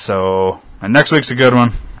 So, and next week's a good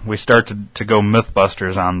one. We start to go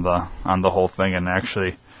Mythbusters on the whole thing and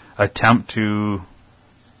actually attempt to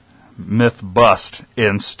myth bust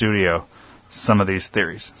in studio some of these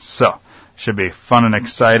theories. So, should be fun and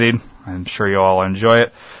exciting. I'm sure you all enjoy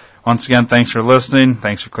it. Once again, thanks for listening.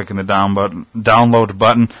 Thanks for clicking the download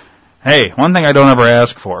button. Hey, one thing I don't ever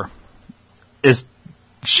ask for is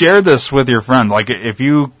share this with your friend. Like, if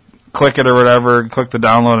you click it or whatever, click the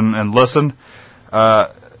download and listen,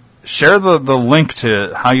 share the link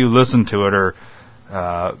to how you listen to it, or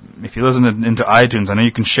if you listen into iTunes, I know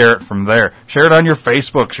you can share it from there. Share it on your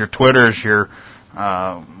Facebooks, your Twitters, your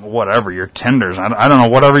whatever, your Tinders. I don't know,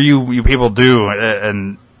 whatever you people do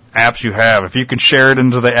and apps you have. If you can share it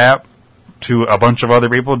into the app to a bunch of other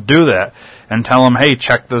people, do that and tell them, hey,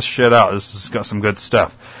 check this shit out. This has got some good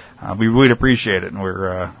stuff. We really appreciate it, and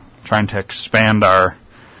we're trying to expand our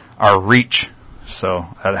reach, so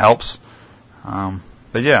that helps.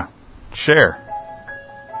 But yeah, share.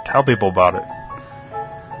 Tell people about it.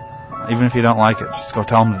 Even if you don't like it, just go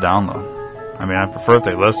tell them to download. I mean, I prefer if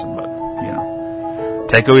they listen, but, you know,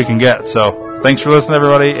 take what we can get. So, thanks for listening,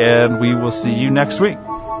 everybody, and we will see you next week.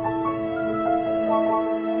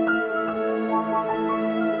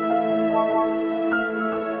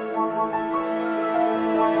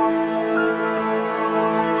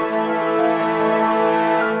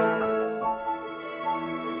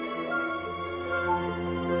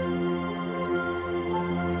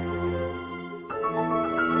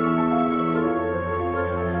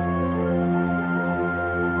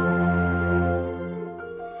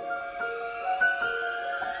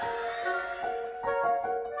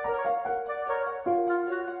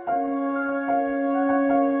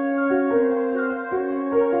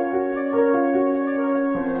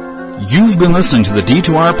 You've been listening to the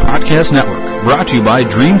D2R Podcast Network, brought to you by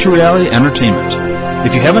Dream to Reality Entertainment.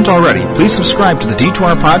 If you haven't already, please subscribe to the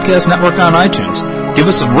D2R Podcast Network on iTunes, give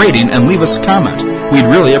us a rating, and leave us a comment. We'd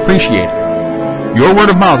really appreciate it. Your word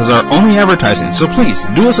of mouth is our only advertising, so please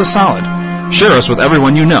do us a solid. Share us with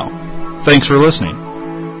everyone you know. Thanks for listening.